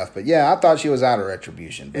not laugh. But yeah, I thought she was out of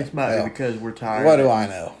Retribution. It might be because we're tired. What do I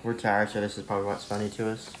know? We're tired, so this is probably what's funny to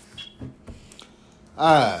us.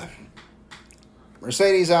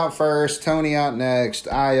 Mercedes out first, Tony out next,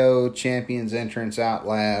 Io Champions entrance out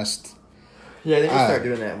last. Yeah, they need to start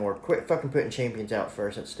doing that more. Quit fucking putting champions out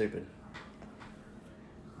first. That's stupid.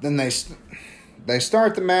 Then they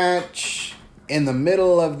start the match in the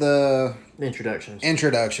middle of the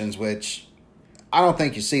introductions, which I don't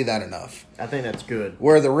think you see that enough. I think that's good.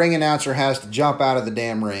 Where the ring announcer has to jump out of the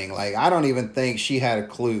damn ring. Like, I don't even think she had a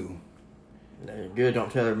clue. Good,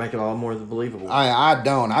 don't tell her, make it all more believable. I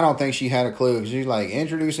don't think she had a clue, because she's like,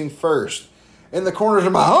 introducing first. In the corners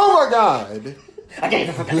of my, oh my God! I can't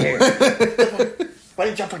even fucking hear. Why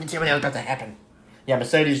didn't y'all fucking tell me that was about to happen? Yeah,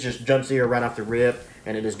 Mercedes just jumps here right off the rip,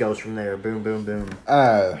 and it just goes from there. Boom, boom, boom.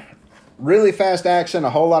 Really fast action,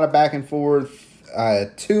 a whole lot of back and forth.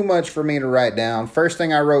 Too much for me to write down. First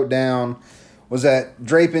thing I wrote down was that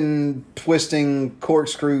draping, twisting,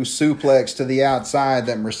 corkscrew suplex to the outside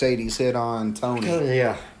that Mercedes hit on Tony. Oh,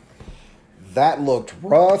 yeah. That looked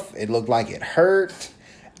rough. It looked like it hurt.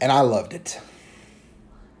 And I loved it.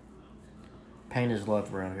 Pain is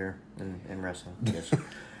love around here in wrestling. Yes.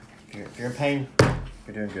 If you're in pain,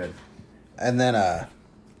 You're doing good. And then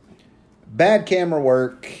bad camera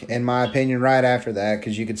work, in my opinion, right after that,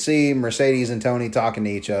 because you could see Mercedes and Tony talking to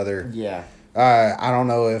each other. Yeah. I don't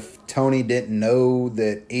know if Tony didn't know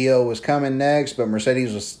that EO was coming next, but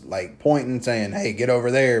Mercedes was like pointing, saying, "Hey, get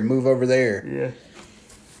over there, move over there." Yeah.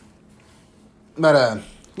 But at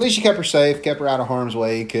least she kept her safe, kept her out of harm's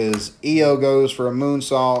way, because EO goes for a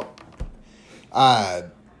moonsault,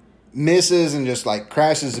 misses and just like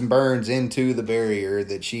crashes and burns into the barrier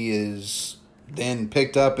that she is then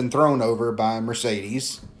picked up and thrown over by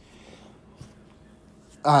Mercedes.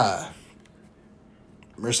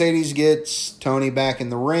 Mercedes gets Tony back in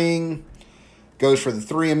the ring, goes for the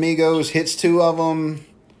three amigos, hits two of them,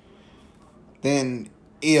 then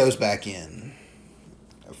EO's back in.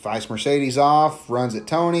 Fights Mercedes off, runs at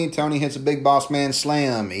Tony. Tony hits a big boss man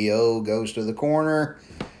slam. EO goes to the corner,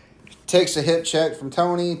 takes a hip check from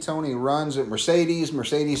Tony. Tony runs at Mercedes.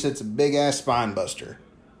 Mercedes hits a big ass spine buster.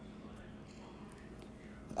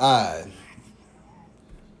 And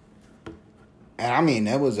I mean,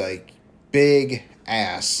 that was a big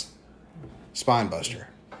ass spine buster.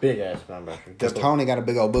 Big ass spine buster. Because Tony got a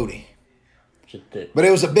big old booty. But it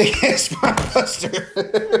was a big ass spine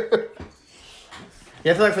buster.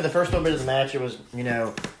 Yeah, I feel like for the first little bit of the match, it was,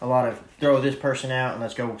 a lot of throw this person out and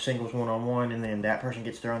let's go singles one-on-one, and then that person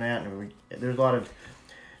gets thrown out. And there's a lot of...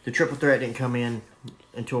 The triple threat didn't come in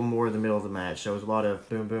until more the middle of the match. So it was a lot of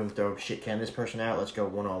boom, boom, throw shit can this person out, let's go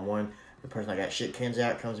one-on-one. The person that got shit cans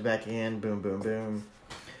out comes back in, boom, boom, boom.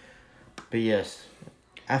 But yes,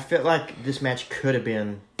 I felt like this match could have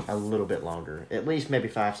been a little bit longer. At least maybe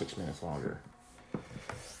 5-6 minutes longer.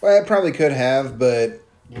 Well, it probably could have, but...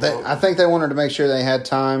 I think they wanted to make sure they had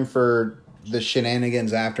time for the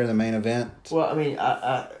shenanigans after the main event. Well, I mean,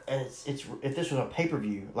 it's if this was a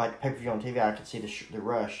pay-per-view, like pay-per-view on TV, I could see the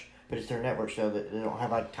rush, but it's their network show that they don't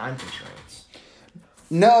have, like, time constraints.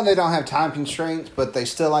 No, they don't have time constraints, but they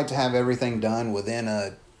still like to have everything done within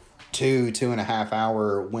a 2.5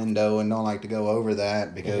 hour window and don't like to go over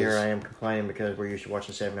that because... And here I am complaining because we're used to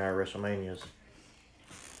watching 7-hour WrestleManias.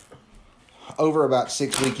 Over about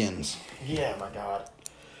 6 weekends. Yeah, my God.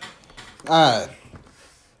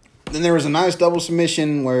 Then there was a nice double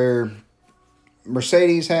submission where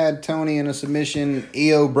Mercedes had Tony in a submission.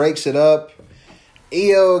 EO breaks it up.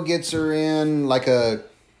 EO gets her in like a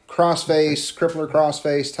crippler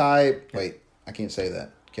crossface type. Wait, I can't say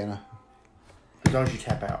that. Can I? As long as you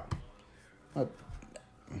tap out.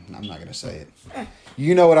 I'm not going to say it.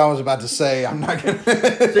 You know what I was about to say. I'm not going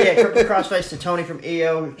to. So yeah, crippler crossface to Tony from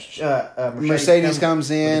EO. Mercedes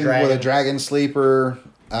comes in with a dragon sleeper.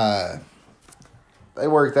 They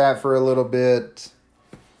worked that for a little bit.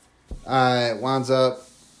 It winds up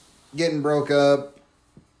getting broke up.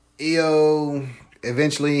 EO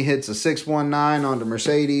eventually hits a 619 onto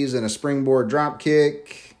Mercedes and a springboard drop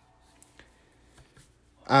kick.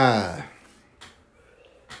 Yeah.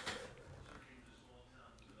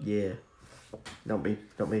 Don't be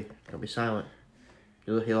silent.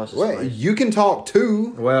 He lost his place. You can talk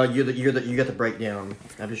too. Well, you got the breakdown.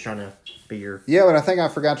 I'm just trying to be your... Yeah, but I think I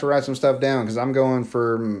forgot to write some stuff down because I'm going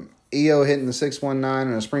for EO hitting the 619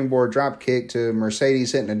 and a springboard drop kick to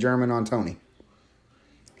Mercedes hitting a German on Tony.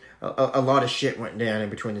 A lot of shit went down in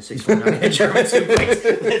between the 619 and German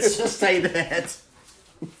suplex. Let's just say that.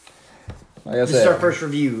 Like I said, this is our first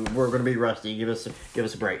review. We're going to be rusty. Give us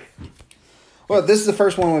a break. Well, this is the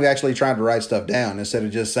first one we've actually tried to write stuff down instead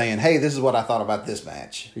of just saying, hey, this is what I thought about this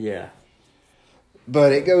match. Yeah.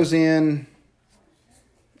 But it goes in.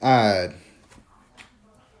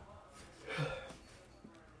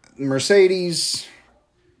 Mercedes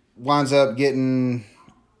winds up getting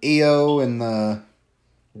EO and the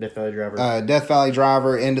Death Valley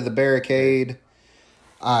Driver into the barricade.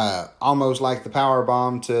 Almost like the power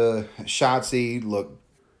bomb to Shotzi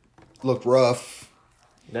looked rough.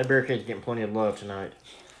 That barricade's getting plenty of love tonight.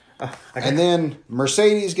 And then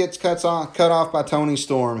Mercedes gets cut off by Tony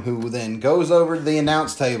Storm, who then goes over to the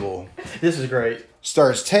announce table. This is great.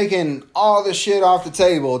 Starts taking all the shit off the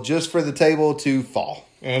table just for the table to fall.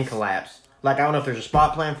 And collapse. Like, I don't know if there's a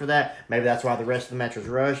spot plan for that. Maybe that's why the rest of the match was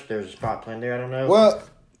rushed. There's a spot plan there. I don't know. Well,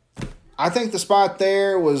 I think the spot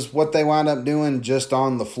there was what they wound up doing just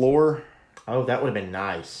on the floor. Oh, that would have been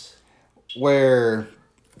nice. Where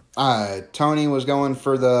Tony was going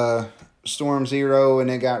for the Storm Zero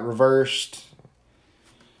and it got reversed.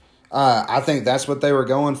 I think that's what they were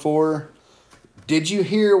going for. Did you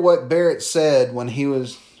hear what Barrett said when he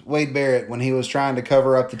was... Wade Barrett, when he was trying to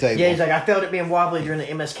cover up the table? Yeah, he's like, I felt it being wobbly during the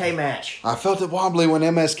MSK match. I felt it wobbly when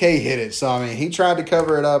MSK hit it. So, I mean, he tried to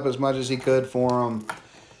cover it up as much as he could for him.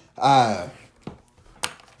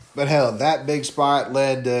 But hell, that big spot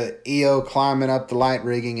led to Io climbing up the light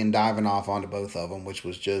rigging and diving off onto both of them, which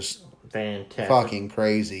was just Fantastic. fucking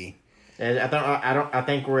crazy. And I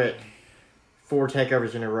think we're at 4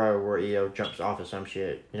 takeovers in a row where Io jumps off of some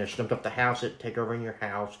shit. You know, she jumped up the house at Takeover in Your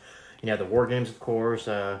House. You know, the War Games, of course.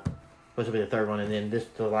 This will be the third one, and then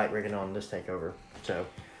the light rigging on this takeover. So,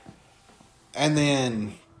 and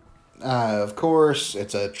then, of course,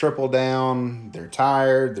 it's a triple down. They're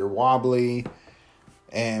tired. They're wobbly.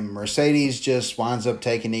 And Mercedes just winds up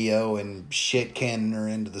taking Io and shit canning her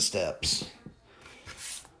into the steps.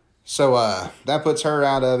 So that puts her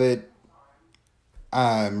out of it.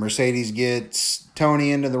 Mercedes gets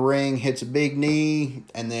Tony into the ring, hits a big knee,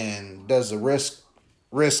 and then does a wrist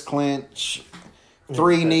clinch.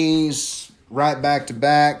 3 knees, right back to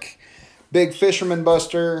back. Big fisherman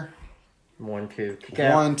buster. 1-2, kick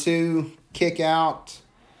out. 1-2, kick out.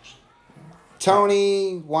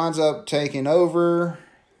 Tony winds up taking over.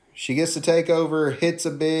 She gets the takeover, hits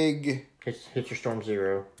a big... Hits her Storm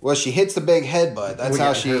Zero. Well, she hits the big headbutt. That's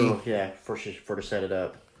how she... for to set it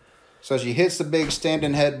up. So she hits the big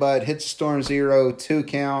standing headbutt, hits Storm Zero, 2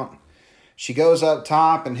 count. She goes up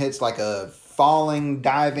top and hits like a falling,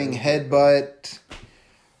 diving headbutt.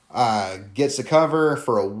 Gets the cover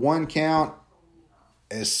for a 1 count.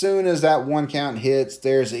 As soon as that 1 count hits,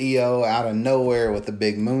 there's Io out of nowhere with the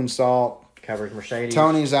big moonsault. Covers Mercedes.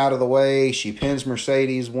 Tony's out of the way. She pins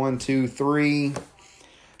Mercedes 1, 2, 3.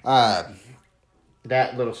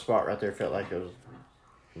 That little spot right there felt like it was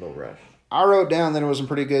a little rushed. I wrote down that it was some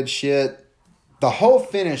pretty good shit. The whole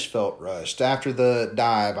finish felt rushed after the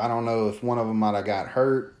dive. I don't know if one of them might have got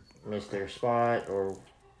hurt. Missed their spot or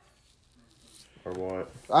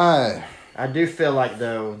what. I do feel like,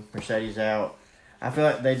 though, Mercedes out. I feel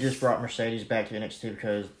like they just brought Mercedes back to NXT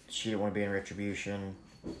because she didn't want to be in Retribution.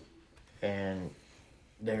 And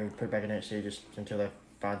they put her back in NXT just until they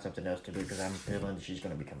find something else to do because I'm feeling she's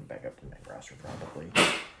going to be coming back up to the main roster probably.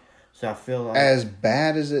 So I feel like... As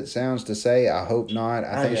bad as it sounds to say, I hope not.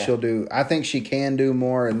 I think she can do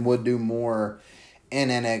more and would do more in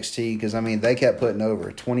NXT because, I mean, they kept putting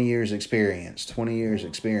over 20 years experience.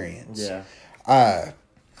 Yeah.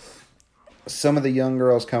 Some of the young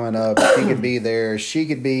girls coming up, she could be there. She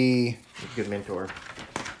could be... a good mentor.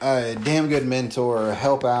 A damn good mentor,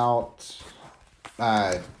 help out,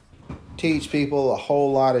 teach people a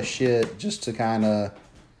whole lot of shit just to kind of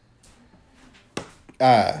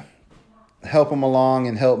help them along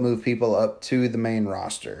and help move people up to the main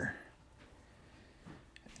roster.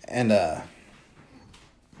 And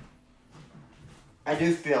I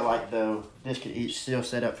do feel like, though, this could still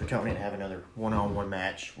set up for Tony to have another one-on-one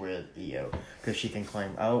match with Io. Because she can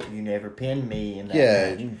claim, oh, you never pinned me in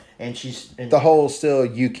that match. And she's... the whole still,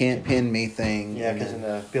 you can't pin me thing. Yeah, because in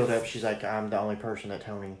the build-up, she's like, I'm the only person that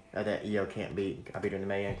that Io can't beat. I beat her in the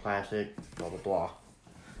Mae Young Classic, blah, blah, blah.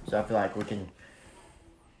 So I feel like we can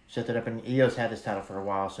set that up. And Io's had this title for a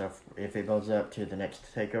while, so if it builds up to the next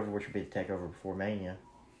takeover, which would be the takeover before Mania,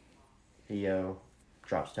 Io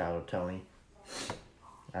drops title to Tony.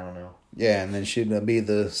 I don't know. Yeah, and then she'd be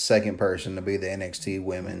the second person to be the NXT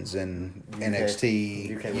Women's and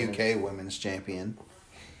NXT UK Women's Champion.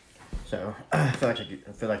 So I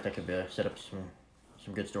feel like that could set up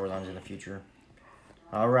some good storylines in the future.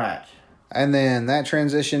 All right. And then that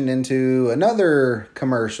transitioned into another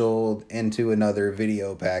commercial, into another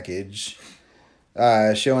video package,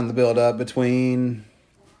 showing the build-up between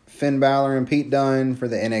Finn Balor and Pete Dunne for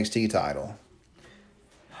the NXT title.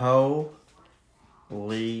 Holy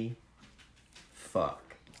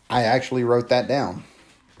fuck. I actually wrote that down.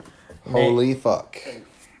 Holy fuck.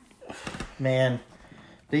 Man,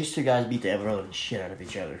 these two guys beat the ever-loving shit out of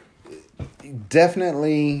each other.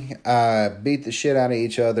 Definitely beat the shit out of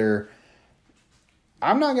each other.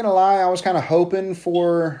 I'm not going to lie, I was kind of hoping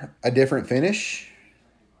for a different finish.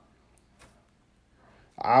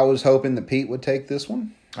 I was hoping that Pete would take this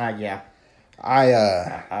one. Yeah.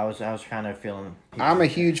 I was kind of feeling... I'm a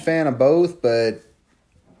huge fan of both, but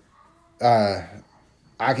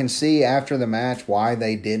I can see after the match why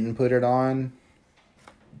they didn't put it on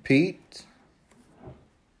Pete.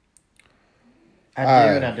 I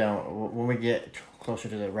do and I don't. When we get closer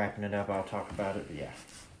to the wrapping it up, I'll talk about it, but yeah.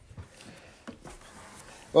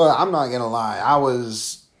 Well, I'm not going to lie. I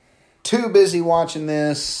was too busy watching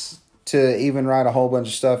this to even write a whole bunch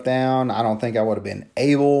of stuff down. I don't think I would have been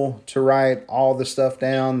able to write all the stuff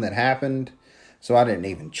down that happened, so I didn't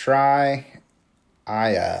even try.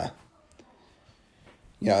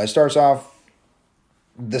 It starts off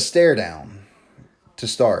the stare down to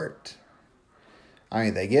start. I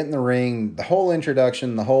mean, they get in the ring, the whole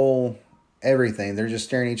introduction, the whole everything. They're just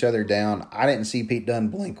staring each other down. I didn't see Pete Dunne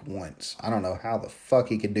blink once. I don't know how the fuck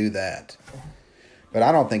he could do that. But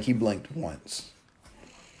I don't think he blinked once.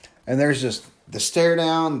 And there's just the stare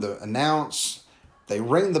down, the announce. They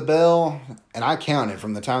ring the bell. And I counted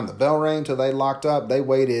from the time the bell rang till they locked up. They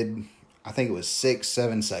waited, I think it was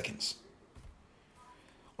 6-7 seconds.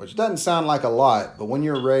 Which doesn't sound like a lot, but when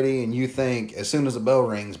you're ready and you think as soon as the bell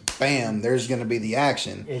rings, bam, there's going to be the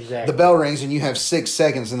action. Exactly. The bell rings and you have 6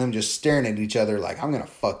 seconds and them just staring at each other like, I'm going to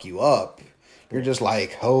fuck you up. You're just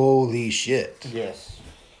like, holy shit. Yes.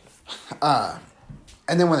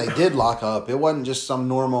 And then when they did lock up, it wasn't just some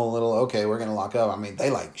normal little, okay, we're going to lock up. I mean, they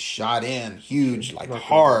like shot in huge, like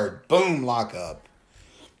hard, boom, lock up.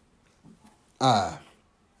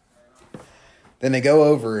 Then they go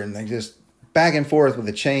over and they just back and forth with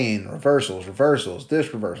the chain, reversals,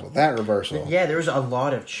 this reversal, that reversal. Yeah, there was a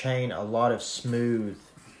lot of chain, a lot of smooth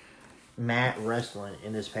mat wrestling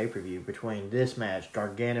in this pay-per-view between this match,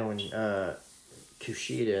 Gargano and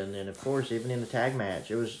Kushida, and then, of course, even in the tag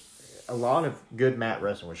match. It was a lot of good mat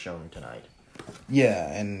wrestling was shown tonight.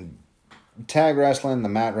 Yeah, and tag wrestling, the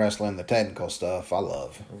mat wrestling, the technical stuff, I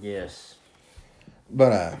love. Yes.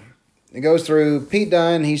 But it goes through. Pete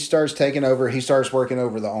Dunne, he starts taking over. He starts working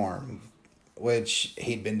over the arm, which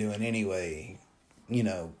he'd been doing anyway. You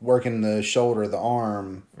know, working the shoulder, the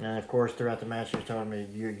arm. And of course, throughout the match, he was telling me,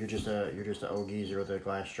 "You're just a old geezer with a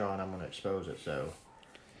glass jaw, and I'm going to expose it." So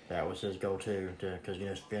that was his goal too,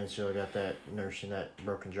 because Finn still got that nursing that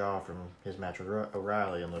broken jaw from his match with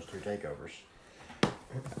O'Reilly on those 2 takeovers.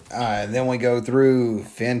 And then we go through.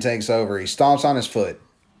 Finn takes over. He stomps on his foot.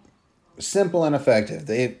 Simple and effective.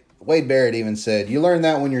 Wade Barrett even said, "You learn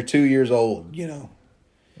that when you're 2 years old." You know.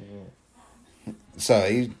 Mm-hmm. So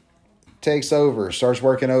he takes over, starts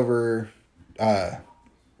working over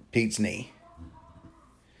Pete's knee.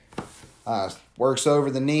 Works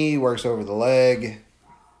over the knee, works over the leg.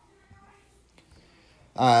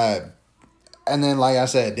 And then, like I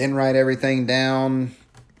said, didn't write everything down.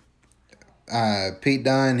 Pete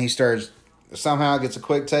Dunne, he somehow gets a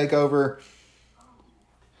quick takeover.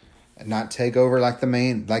 Not takeover like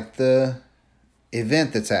the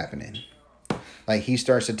event that's happening. Like he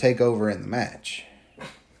starts to take over in the match.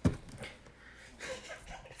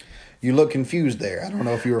 You look confused there. I don't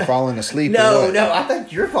know if you were falling asleep or what. No, I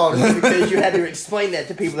think you're falling asleep because you had to explain that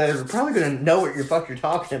to people that are probably going to know what the fuck you're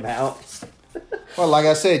talking about. Well, like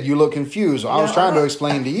I said, you look confused. I was trying to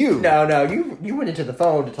explain to you. No, you went into the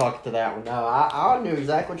phone to talk to that one. No, I knew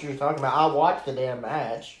exactly what you were talking about. I watched the damn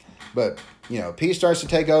match. But, Pete starts to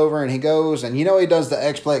take over, and he goes, and he does the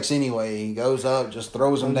X-Plex anyway. He goes up, just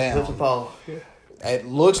throws him down. Yeah. It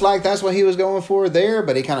looks like that's what he was going for there,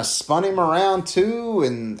 but he kind of spun him around too,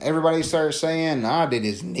 and everybody started saying, did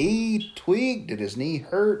his knee tweak? Did his knee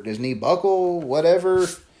hurt? Did his knee buckle? Whatever.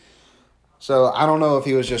 So I don't know if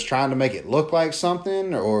he was just trying to make it look like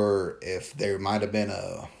something, or if there might have been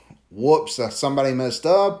a whoops, somebody messed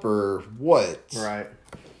up, or what. Right.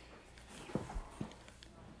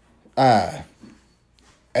 And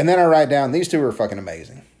then I write down, these two are fucking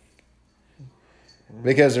amazing.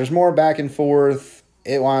 Because there's more back and forth.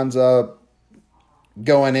 It winds up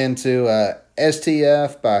going into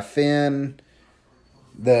STF by Finn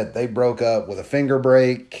that they broke up with a finger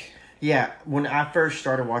break. Yeah, when I first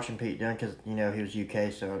started watching Pete Dunne, because, he was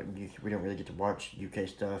UK, so we don't really get to watch UK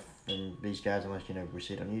stuff from these guys unless, we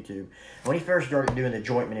see it on YouTube. When he first started doing the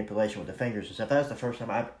joint manipulation with the fingers and stuff, that was the first time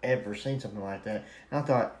I've ever seen something like that. And I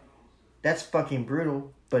thought, that's fucking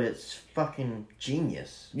brutal, but it's fucking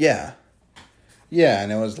genius. Yeah. Yeah,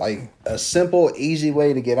 and it was like a simple, easy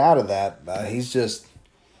way to get out of that. He's just,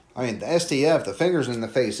 the STF, the finger's in the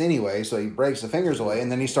face anyway, so he breaks the fingers away,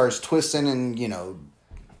 and then he starts twisting and,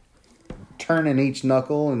 turning each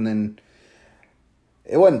knuckle, and then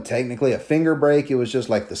it wasn't technically a finger break. It was just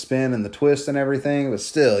like the spin and the twist and everything, but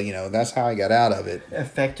still, that's how he got out of it.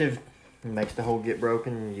 Effective, makes the hole get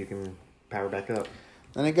broken, and you can power back up.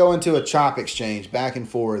 And they go into a chop exchange, back and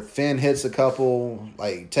forth. Finn hits a couple,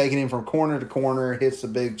 like taking him from corner to corner, hits a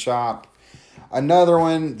big chop. Another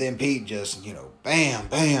one, then Pete just, bam,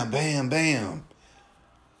 bam, bam, bam.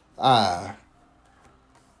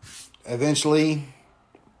 Eventually,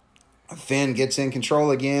 Finn gets in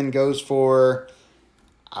control again, goes for,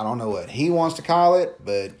 I don't know what he wants to call it,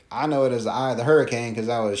 but I know it as the Eye of the Hurricane because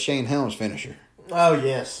that was Shane Helm's finisher. Oh,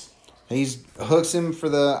 yes. He hooks him for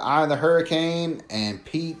the Eye of the Hurricane, and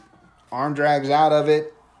Pete arm drags out of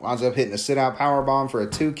it, winds up hitting a sit-out powerbomb for a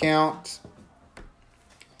 2 count.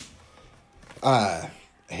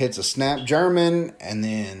 Hits a snap German, and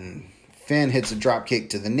then Finn hits a drop kick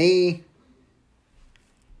to the knee.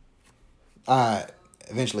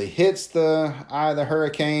 Eventually hits the Eye of the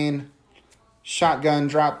Hurricane. shotgun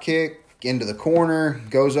drop kick into the corner,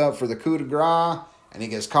 goes up for the coup de grace, and he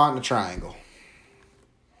gets caught in a triangle.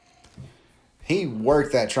 He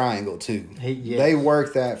worked that triangle too. Yes. They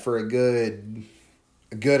worked that for a good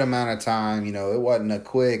amount of time. You know, it wasn't a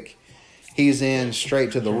quick. He's in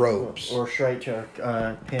straight to the ropes or straight to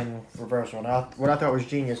a pin reversal. And what I thought was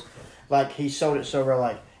genius, like he sold it so well,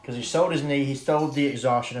 like because he sold his knee, he sold the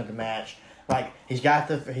exhaustion of the match. Like he's got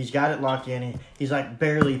it locked in. He's like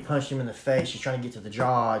barely punched him in the face. He's trying to get to the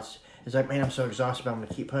jaw. It's like, man, I'm so exhausted, but I'm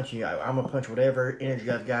gonna keep punching you. I'm gonna punch whatever energy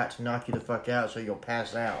I've got to knock you the fuck out, so you'll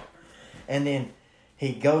pass out. And then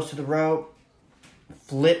he goes to the rope,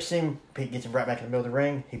 flips him, Pete gets him right back in the middle of the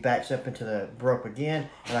ring. He backs up into the rope again,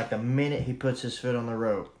 and like the minute he puts his foot on the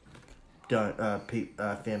rope, done.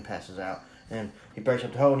 Finn passes out, and he breaks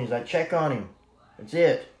up the hold, and he's like, "Check on him." That's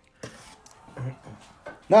it.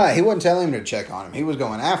 No, he wasn't telling him to check on him. He was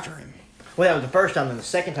going after him. Well, that was the first time. Then the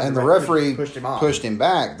second time, And the referee pushed him off. pushed him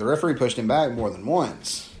back. The referee pushed him back more than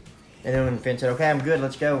once. And then when Finn said, "Okay, I'm good.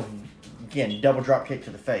 Let's go," again, double drop kick to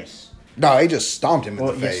the face. No, he just stomped him in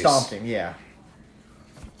the face. He stomped him, yeah.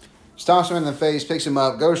 Stomps him in the face, picks him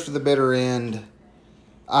up, goes for the bitter end.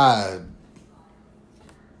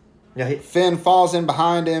 Finn falls in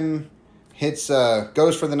behind him, goes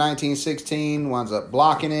for the 1916, winds up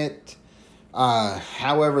blocking it.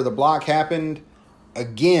 However, the block happened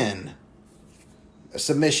again. A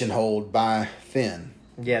submission hold by Finn.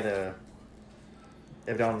 Yeah, the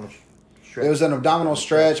abdominal stretch. It was an abdominal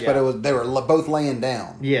stretch, yeah. but they were both laying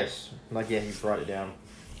down. Yes, he brought it down.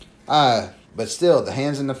 But still, the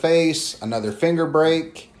hands in the face, another finger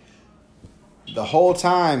break. The whole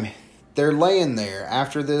time, they're laying there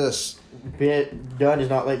after this. Dunn does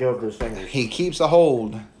not let go of those fingers. He keeps a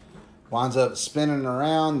hold. Winds up spinning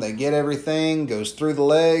around. They get everything. Goes through the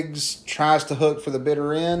legs. Tries to hook for the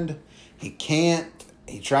bitter end. He can't.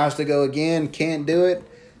 He tries to go again. Can't do it.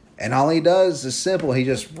 And all he does is simple. He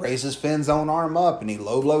just raises Finn's own arm up and he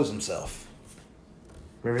low blows himself.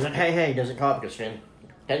 Remember that? Hey, he doesn't call it because Finn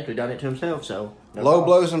technically done it to himself, so. Low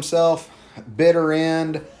blows himself. Bitter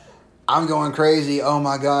end. I'm going crazy. Oh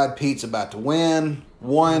my God, Pete's about to win.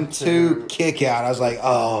 1, 2, kick out. I was like,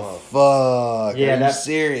 oh fuck. Yeah, are you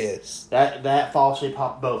serious? That falsely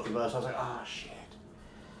popped both of us. I was like, oh shit.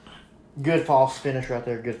 Good false finish right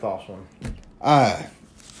there. Good false one.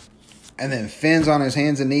 And then Finn's on his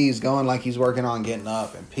hands and knees going like he's working on getting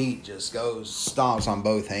up. And Pete just stomps on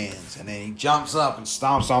both hands. And then he jumps up and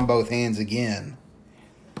stomps on both hands again.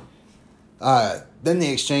 Then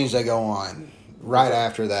the exchange they go on right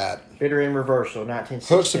after that. Bitter end reversal,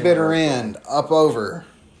 1960. Hooks the bitter end up over.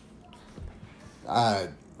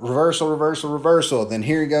 Reversal. Then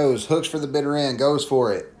here he goes. Hooks for the bitter end. Goes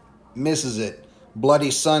for it. Misses it.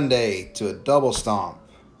 Bloody Sunday to a double stomp.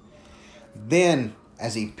 Then,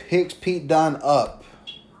 as he picks Pete Dunne up,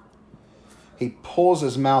 he pulls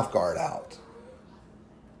his mouth guard out.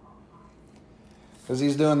 Because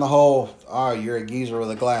he's doing the whole, oh, you're a geezer with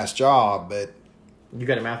a glass jaw, but you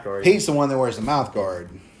got a mouth guard. Pete's the one that wears the mouth guard.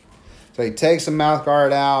 So he takes the mouth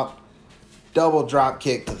guard out, double drop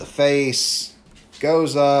kick to the face,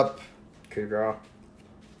 goes up. Coup de grace.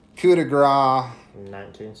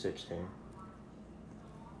 1916.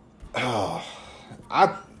 Oh,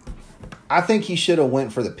 I think he should have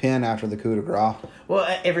went for the pin after the coup de grace. Well,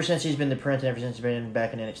 ever since he's been the Prince and ever since he's been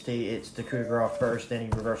back in NXT, it's the coup de grace first, then he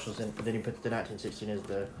reversals, and then he puts the 1916 as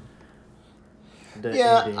the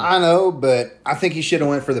yeah, ending. I know, but I think he should have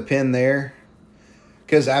went for the pin there.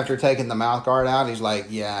 Because after taking the mouth guard out, he's like,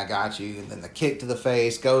 yeah, I got you. And then the kick to the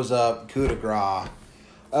face goes up, coup de grace.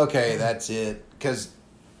 Okay, that's it. Because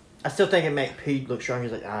I still think it make Pete look strong.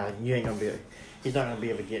 He's like, you ain't going to be... He's not going to be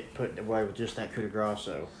able to get put away with just that coup de grace,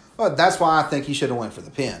 so... Well, that's why I think he should have went for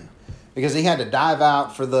the pin. Because he had to dive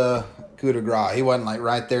out for the coup de grace. He wasn't like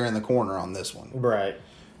right there in the corner on this one. Right.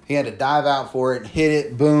 He had to dive out for it, hit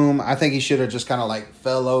it, boom. I think he should have just kind of like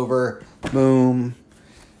fell over, boom.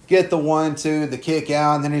 Get the 1, 2, the kick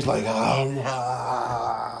out, and then he's like,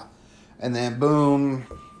 ah. And then boom.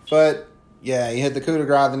 But, yeah, he hit the coup de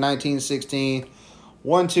grace, the 1916.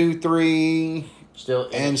 1, 2, 3.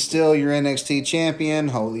 Still your NXT champion.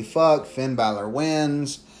 Holy fuck. Finn Balor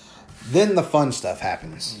wins. Then the fun stuff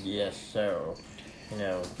happens. Yes, so,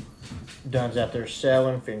 Dunn's out there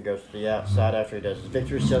selling. Finn goes to the outside after he does his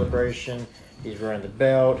victory celebration. He's wearing the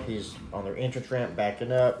belt. He's on their entrance ramp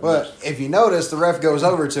backing up. But if you notice, the ref goes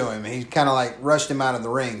over to him. He kind of like rushed him out of the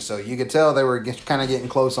ring. So you could tell they were kind of getting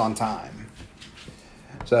close on time.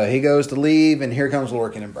 So he goes to leave, and here comes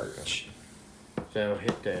Lorcan and Burgess. So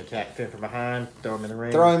hit the attack Finn from behind, throw him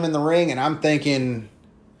in the ring. And I'm thinking,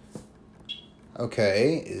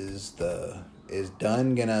 okay, is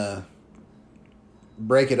Dunn gonna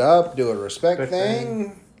break it up, do a respect Good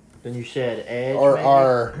thing. Then you said Edge, Or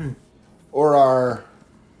maybe? are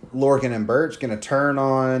Lorcan and Birch going to turn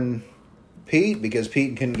on Pete because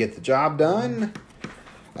Pete couldn't get the job done?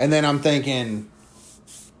 And then I'm thinking,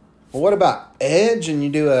 well, what about Edge? And you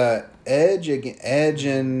do a Edge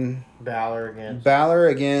and Balor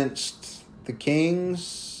against the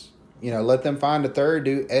Kings. You know, let them find a third.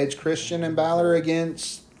 Do Edge, Christian, and Balor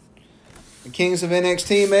against the Kings of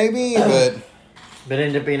NXT, maybe. But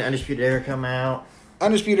ended up being Undisputed Era come out.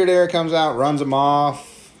 Undisputed Era comes out, runs them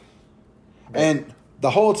off. And the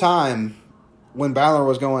whole time when Balor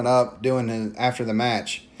was going up after the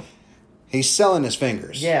match, he's selling his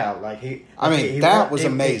fingers. Yeah, that was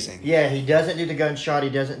amazing. He doesn't do the gunshot. He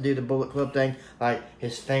doesn't do the bullet club thing. Like,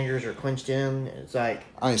 his fingers are clenched in. It's like...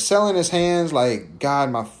 selling his hands like, God,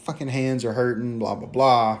 my fucking hands are hurting, blah, blah,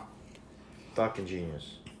 blah. Fucking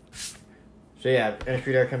genius. So, yeah,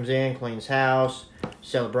 Undisputed Era comes in, cleans house,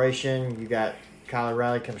 celebration. You got Kyle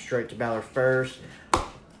O'Reilly comes straight to Balor first,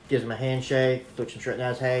 gives him a handshake, looks him straight in the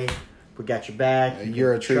eyes, hey, we got your back.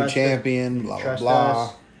 You're a true champion, blah, blah, blah.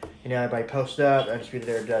 Us. You know, everybody posts up. Undisputed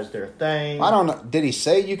Era does their thing. I don't know. Did he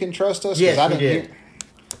say you can trust us? Yes, he did.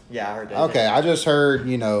 Yeah, I heard that. Okay, I just heard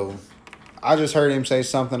him say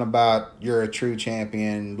something about you're a true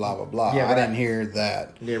champion, blah, blah, blah. Yeah, I didn't hear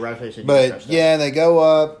that. Yeah, right. Said you but, yeah, they go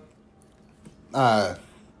up.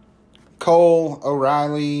 Cole,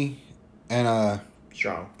 O'Reilly, and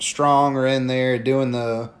Strong are in there doing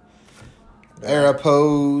the Era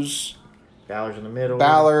pose. Balor's in the middle.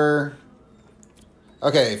 Balor.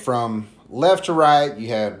 Okay, from left to right, you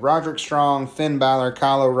had Roderick Strong, Finn Balor,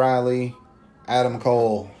 Kyle O'Reilly, Adam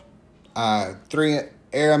Cole. 3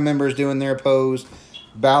 Era members doing their pose.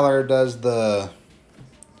 Balor does the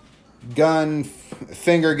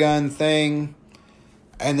finger gun thing.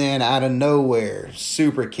 And then out of nowhere,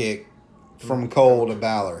 super kick from Cole to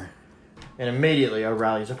Balor. And immediately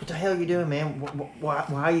O'Reilly's like, what the hell are you doing, man? Why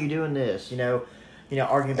are you doing this? You know,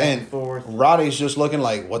 arguing back and forth. Roddy's just looking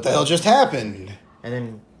like, what the hell just happened?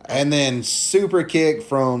 And then super kick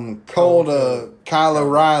from Cole to Kyle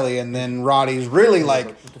O'Reilly. And then Roddy's really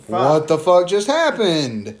like, what the fuck just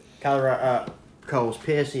happened? Cole's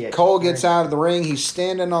pissed. Cole gets out of the ring. He's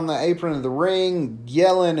standing on the apron of the ring,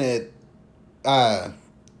 yelling at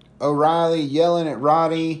O'Reilly, yelling at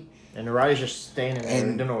Roddy. And Roddy's just standing there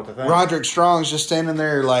and don't know what to think. Roderick Strong's just standing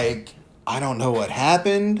there like, I don't know what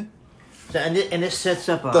happened. So, and this sets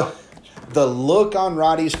up the look on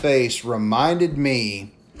Roddy's face reminded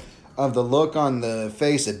me of the look on the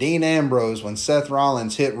face of Dean Ambrose when Seth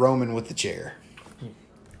Rollins hit Roman with the chair.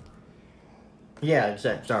 Yeah,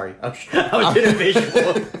 exactly. Sorry. I was doing a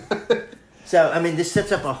visual. So, I mean, this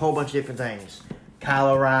sets up a whole bunch of different things.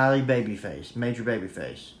 Kyle O'Reilly, babyface, major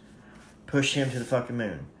babyface. Push him to the fucking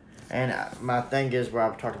moon. And my thing is, what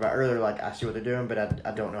I've talked about earlier, like, I see what they're doing, but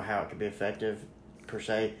I don't know how it could be effective, per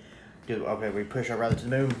se. We push O'Reilly to the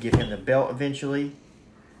moon, give him the belt eventually,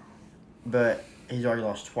 but he's already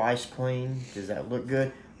lost twice clean. Does that look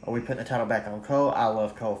good? Are we putting the title back on Cole? I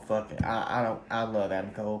love Cole. Fuck it. I love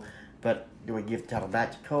Adam Cole. But do we give the title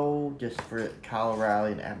back to Cole just for Kyle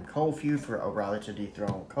O'Reilly and Adam Cole feud for O'Reilly to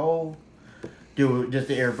dethrone Cole? Does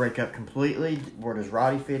the Era break up completely? Where does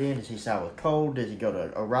Roddy fit in? Does he side with Cole? Does he go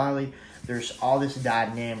to O'Reilly? There's all this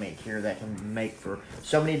dynamic here that can make for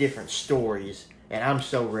so many different stories, and I'm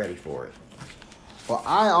so ready for it. Well,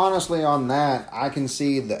 I honestly, on that, I can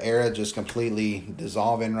see the Era just completely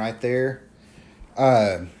dissolving right there.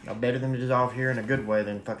 I'll better them to dissolve here in a good way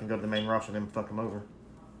than fucking go to the main roster and then fuck them over.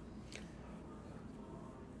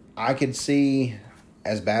 I could see,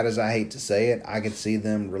 as bad as I hate to say it, I could see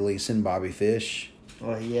them releasing Bobby Fish.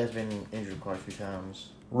 Well, he has been injured quite a few times.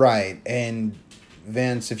 Right, and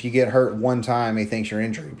Vince, if you get hurt one time, he thinks you're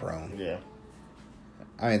injury prone. Yeah.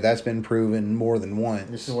 I mean, that's been proven more than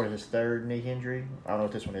once. This is his third knee injury. I don't know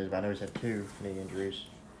what this one is, but I know he's had 2 knee injuries.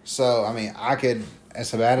 So, I mean, I could,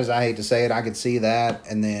 as bad as I hate to say it, I could see that,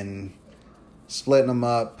 and then splitting them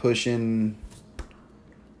up, pushing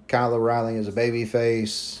Kyle O'Reilly as a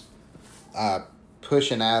babyface,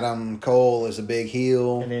 pushing Adam Cole as a big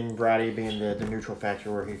heel. And then Roddy being the neutral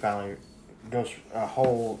factor where he finally goes a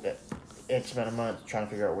whole X amount of months trying to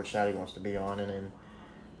figure out which side he wants to be on and then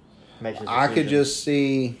makes his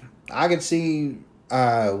decision. I could see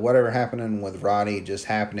whatever happening with Roddy just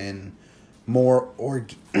happening more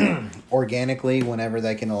organically whenever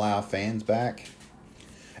they can allow fans back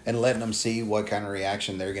and letting them see what kind of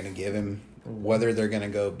reaction they're going to give him, whether they're going to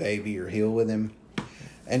go baby or heel with him,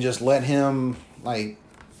 and just let him, like,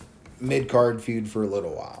 mid-card feud for a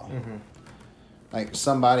little while. Mm-hmm. Like,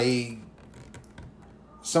 somebody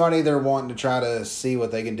they're wanting to try to see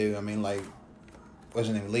what they can do. I mean, like, what's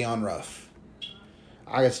his name? Leon Ruff.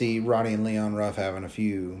 I could see Roddy and Leon Ruff having a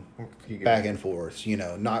few back and forths. You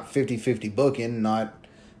know, not 50-50 booking, not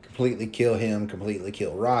completely kill him, completely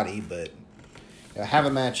kill Roddy, but have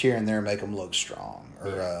a match here and there and make them look strong.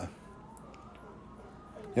 Or,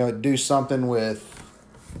 do something with...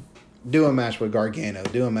 Do a match with Gargano.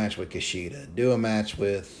 Do a match with Kushida. Do a match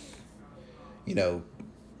with,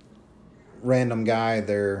 random guy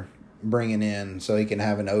they're bringing in so he can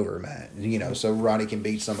have an over match. So Roddy can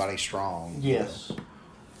beat somebody strong. Yes.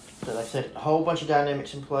 So like I said, a whole bunch of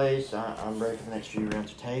dynamics in place. I'm ready for the next few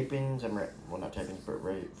rounds of tapings. Not tapings, but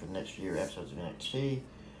ready for the next few episodes of NXT.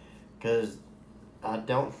 Because I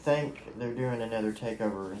don't think they're doing another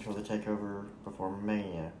takeover until the takeover before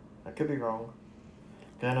Mania. I could be wrong.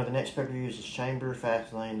 Because I know the next pay-per-view is Chamber,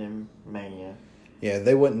 Fastlane, and Mania. Yeah,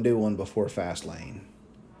 they wouldn't do one before Fastlane.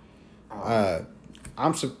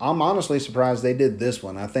 I'm honestly surprised they did this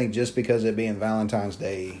one. I think just because it being Valentine's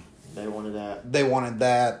Day... They wanted that. They wanted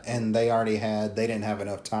that, and they didn't have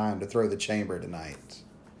enough time to throw the Chamber tonight.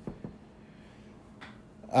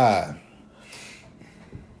 Well,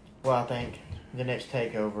 I think the next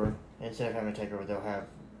takeover, instead of having a takeover, they'll have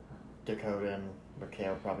Dakota and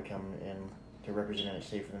Raquel probably come in to represent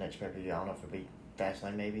NXT for the next pay-per-view. I don't know if it'll be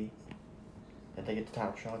Fastlane, maybe. If they get the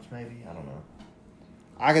title shots, maybe. I don't know.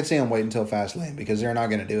 I could see them waiting until Fastlane because they're not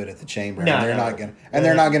going to do it at the Chamber. No, they're not going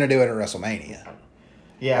to do it at WrestleMania.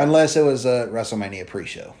 Yeah. Unless it was a WrestleMania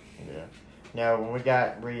pre-show. Yeah. Now, when we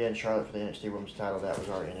got Rhea and Charlotte for the NXT Women's title, that was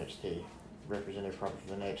our NXT representative probably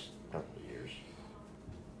for the next couple of years.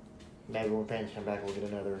 Maybe when fans come back, we'll get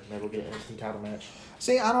maybe we'll get an NXT title match.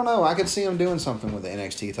 See, I don't know. I could see them doing something with the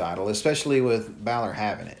NXT title, especially with Balor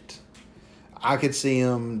having it. I could see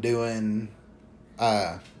them doing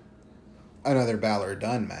another Balor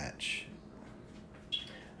Dunn match.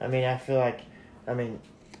 I feel like,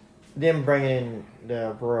 them bringing in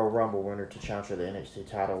the Royal Rumble winner to challenge for the NXT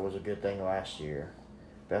title was a good thing last year.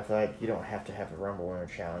 But I feel like you don't have to have a Rumble winner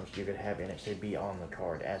challenge. You could have NXT be on the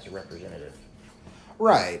card as a representative.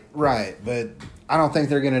 Right. But I don't think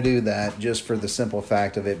they're going to do that just for the simple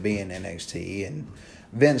fact of it being NXT. And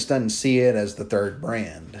Vince doesn't see it as the third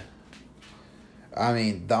brand.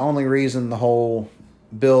 The only reason the whole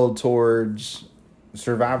build towards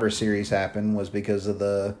Survivor Series happened was because of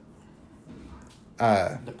the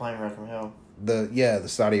plane ride from hell. The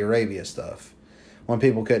Saudi Arabia stuff. When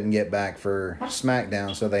people couldn't get back for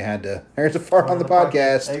SmackDown, so they had to... There's a fart on the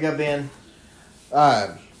podcast. There you go, Ben.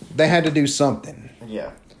 They had to do something.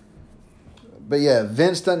 Yeah. But yeah,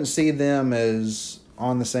 Vince doesn't see them as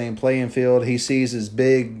on the same playing field. He sees his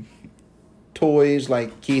big toys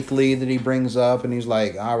like Keith Lee that he brings up, and he's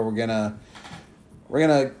like, we're gonna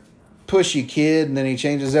push you, kid, and then he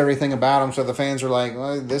changes everything about him, so the fans are like,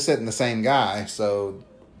 well, this isn't the same guy, so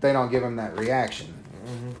they don't give him that reaction.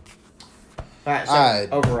 Mm-hmm. All right, so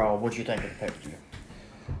overall, what'd you think of the pay-per-view?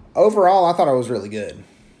 Overall, I thought it was really good.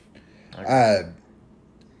 Okay.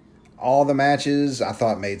 All the matches I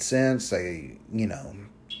thought made sense. I feel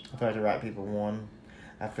like the right people won.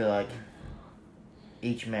 I feel like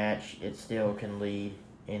each match, it still can lead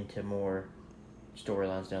into more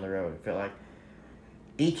storylines down the road. I feel like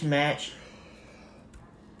each match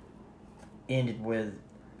ended with,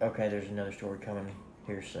 okay, there's another story coming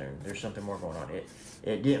here soon. There's something more going on.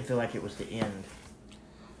 It didn't feel like it was the end.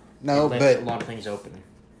 No, but but a lot of things open.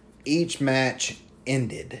 Each match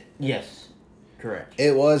ended. Yes, correct.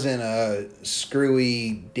 It wasn't a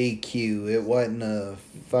screwy DQ. It wasn't a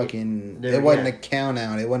fucking... It wasn't a count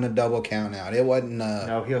out. It wasn't a double count out. It wasn't a...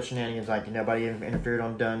 No, heel shenanigans like nobody interfered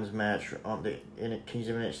on Dunn's match. On the Kings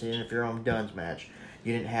of NXT interfered on Dunn's match.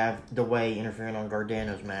 You didn't have the way interfering on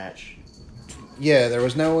Gargano's match. Yeah, there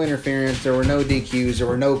was no interference. There were no DQs. There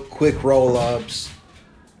were no quick roll-ups.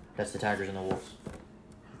 That's the Tigers and the Wolves.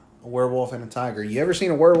 A werewolf and a tiger. You ever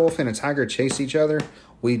seen a werewolf and a tiger chase each other?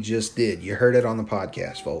 We just did. You heard it on the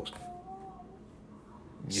podcast, folks.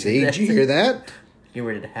 See, did you hear that? You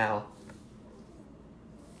ready to howl?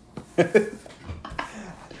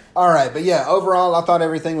 All right, but yeah, overall, I thought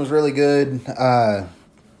everything was really good.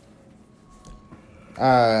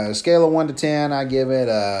 Scale of 1 to 10, I give it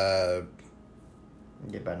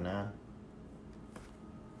Get about 9.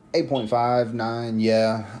 8.5, 9,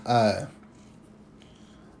 yeah.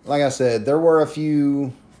 Like I said, there were a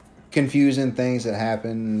few confusing things that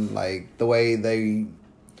happened, like the way they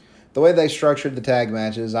structured the tag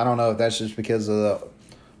matches. I don't know if that's just because of the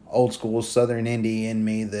old school Southern indie in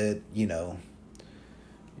me that,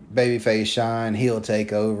 babyface shine, heel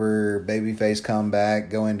take over, babyface come back,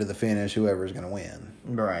 go into the finish, whoever's going to win.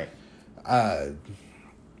 Right. That's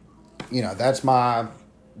my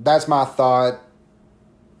thought.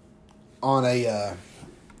 on a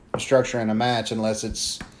structure in a match unless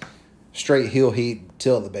it's straight heel heat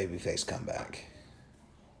till the babyface come back.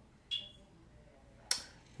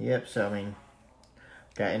 Yep, so, I mean,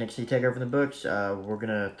 got NXT TakeOver in the books. We're going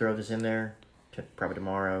to throw this in there probably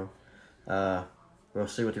tomorrow. We'll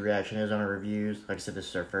see what the reaction is on our reviews. Like I said, this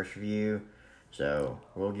is our first review, so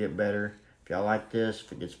we'll get better. If y'all like this,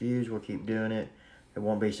 if it gets views, we'll keep doing it. It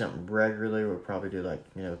won't be something regularly. We'll probably do, like,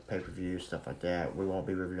 pay-per-view, stuff like that. We won't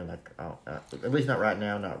be reviewing, like, at least not right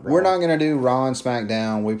now, not Raw. We're not going to do Raw and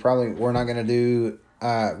SmackDown. We're not going to do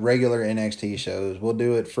regular NXT shows. We'll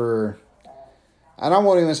do it for, and I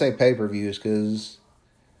won't even say pay-per-views because,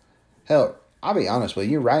 hell, I'll be honest with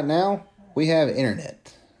you. Right now, we have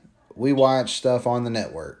internet. We watch stuff on the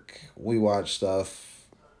network. We watch stuff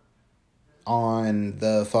on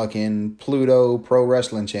the fucking Pluto Pro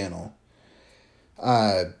Wrestling channel.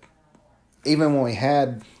 Even when we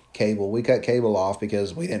had cable, we cut cable off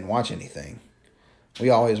because we didn't watch anything. We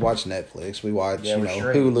always watch Netflix. We watch,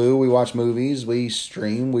 Hulu. We watch movies. We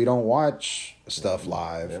stream. We don't watch stuff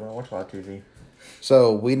live. Yeah, we don't watch live TV.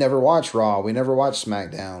 So we never watched Raw. We never watched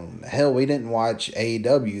SmackDown. Hell, we didn't watch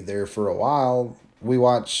AEW there for a while. We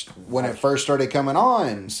watched when it first started coming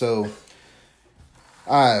on. So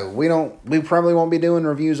we probably won't be doing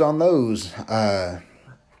reviews on those.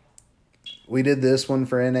 We did this one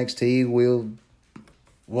for NXT.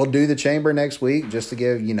 We'll do the Chamber next week just to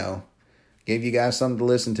give you guys something to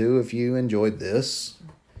listen to if you enjoyed this.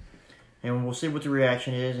 And we'll see what the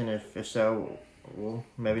reaction is, and if so, we'll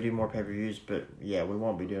maybe do more pay-per-views. But yeah, we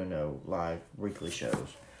won't be doing no live weekly shows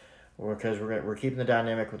because we're keeping the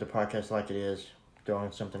dynamic with the podcast like it is,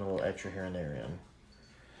 throwing something a little extra here and there in.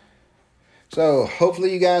 So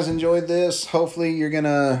hopefully you guys enjoyed this. Hopefully you're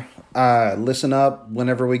gonna listen up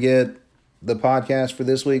whenever we get the podcast for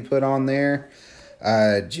this week put on there.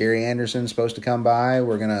 Jerry Anderson's supposed to come by.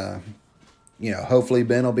 We're gonna, hopefully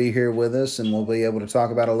Ben will be here with us and we'll be able to talk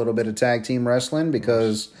about a little bit of tag team wrestling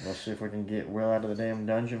because we'll see if we can get Will out of the damn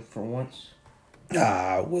dungeon for once.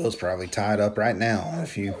 Will's probably tied up right now,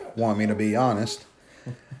 if you want me to be honest.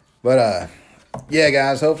 But yeah,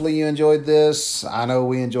 guys, hopefully you enjoyed this. I know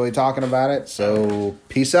we enjoyed talking about it, so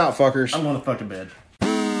peace out, fuckers. I'm gonna fuck to bed.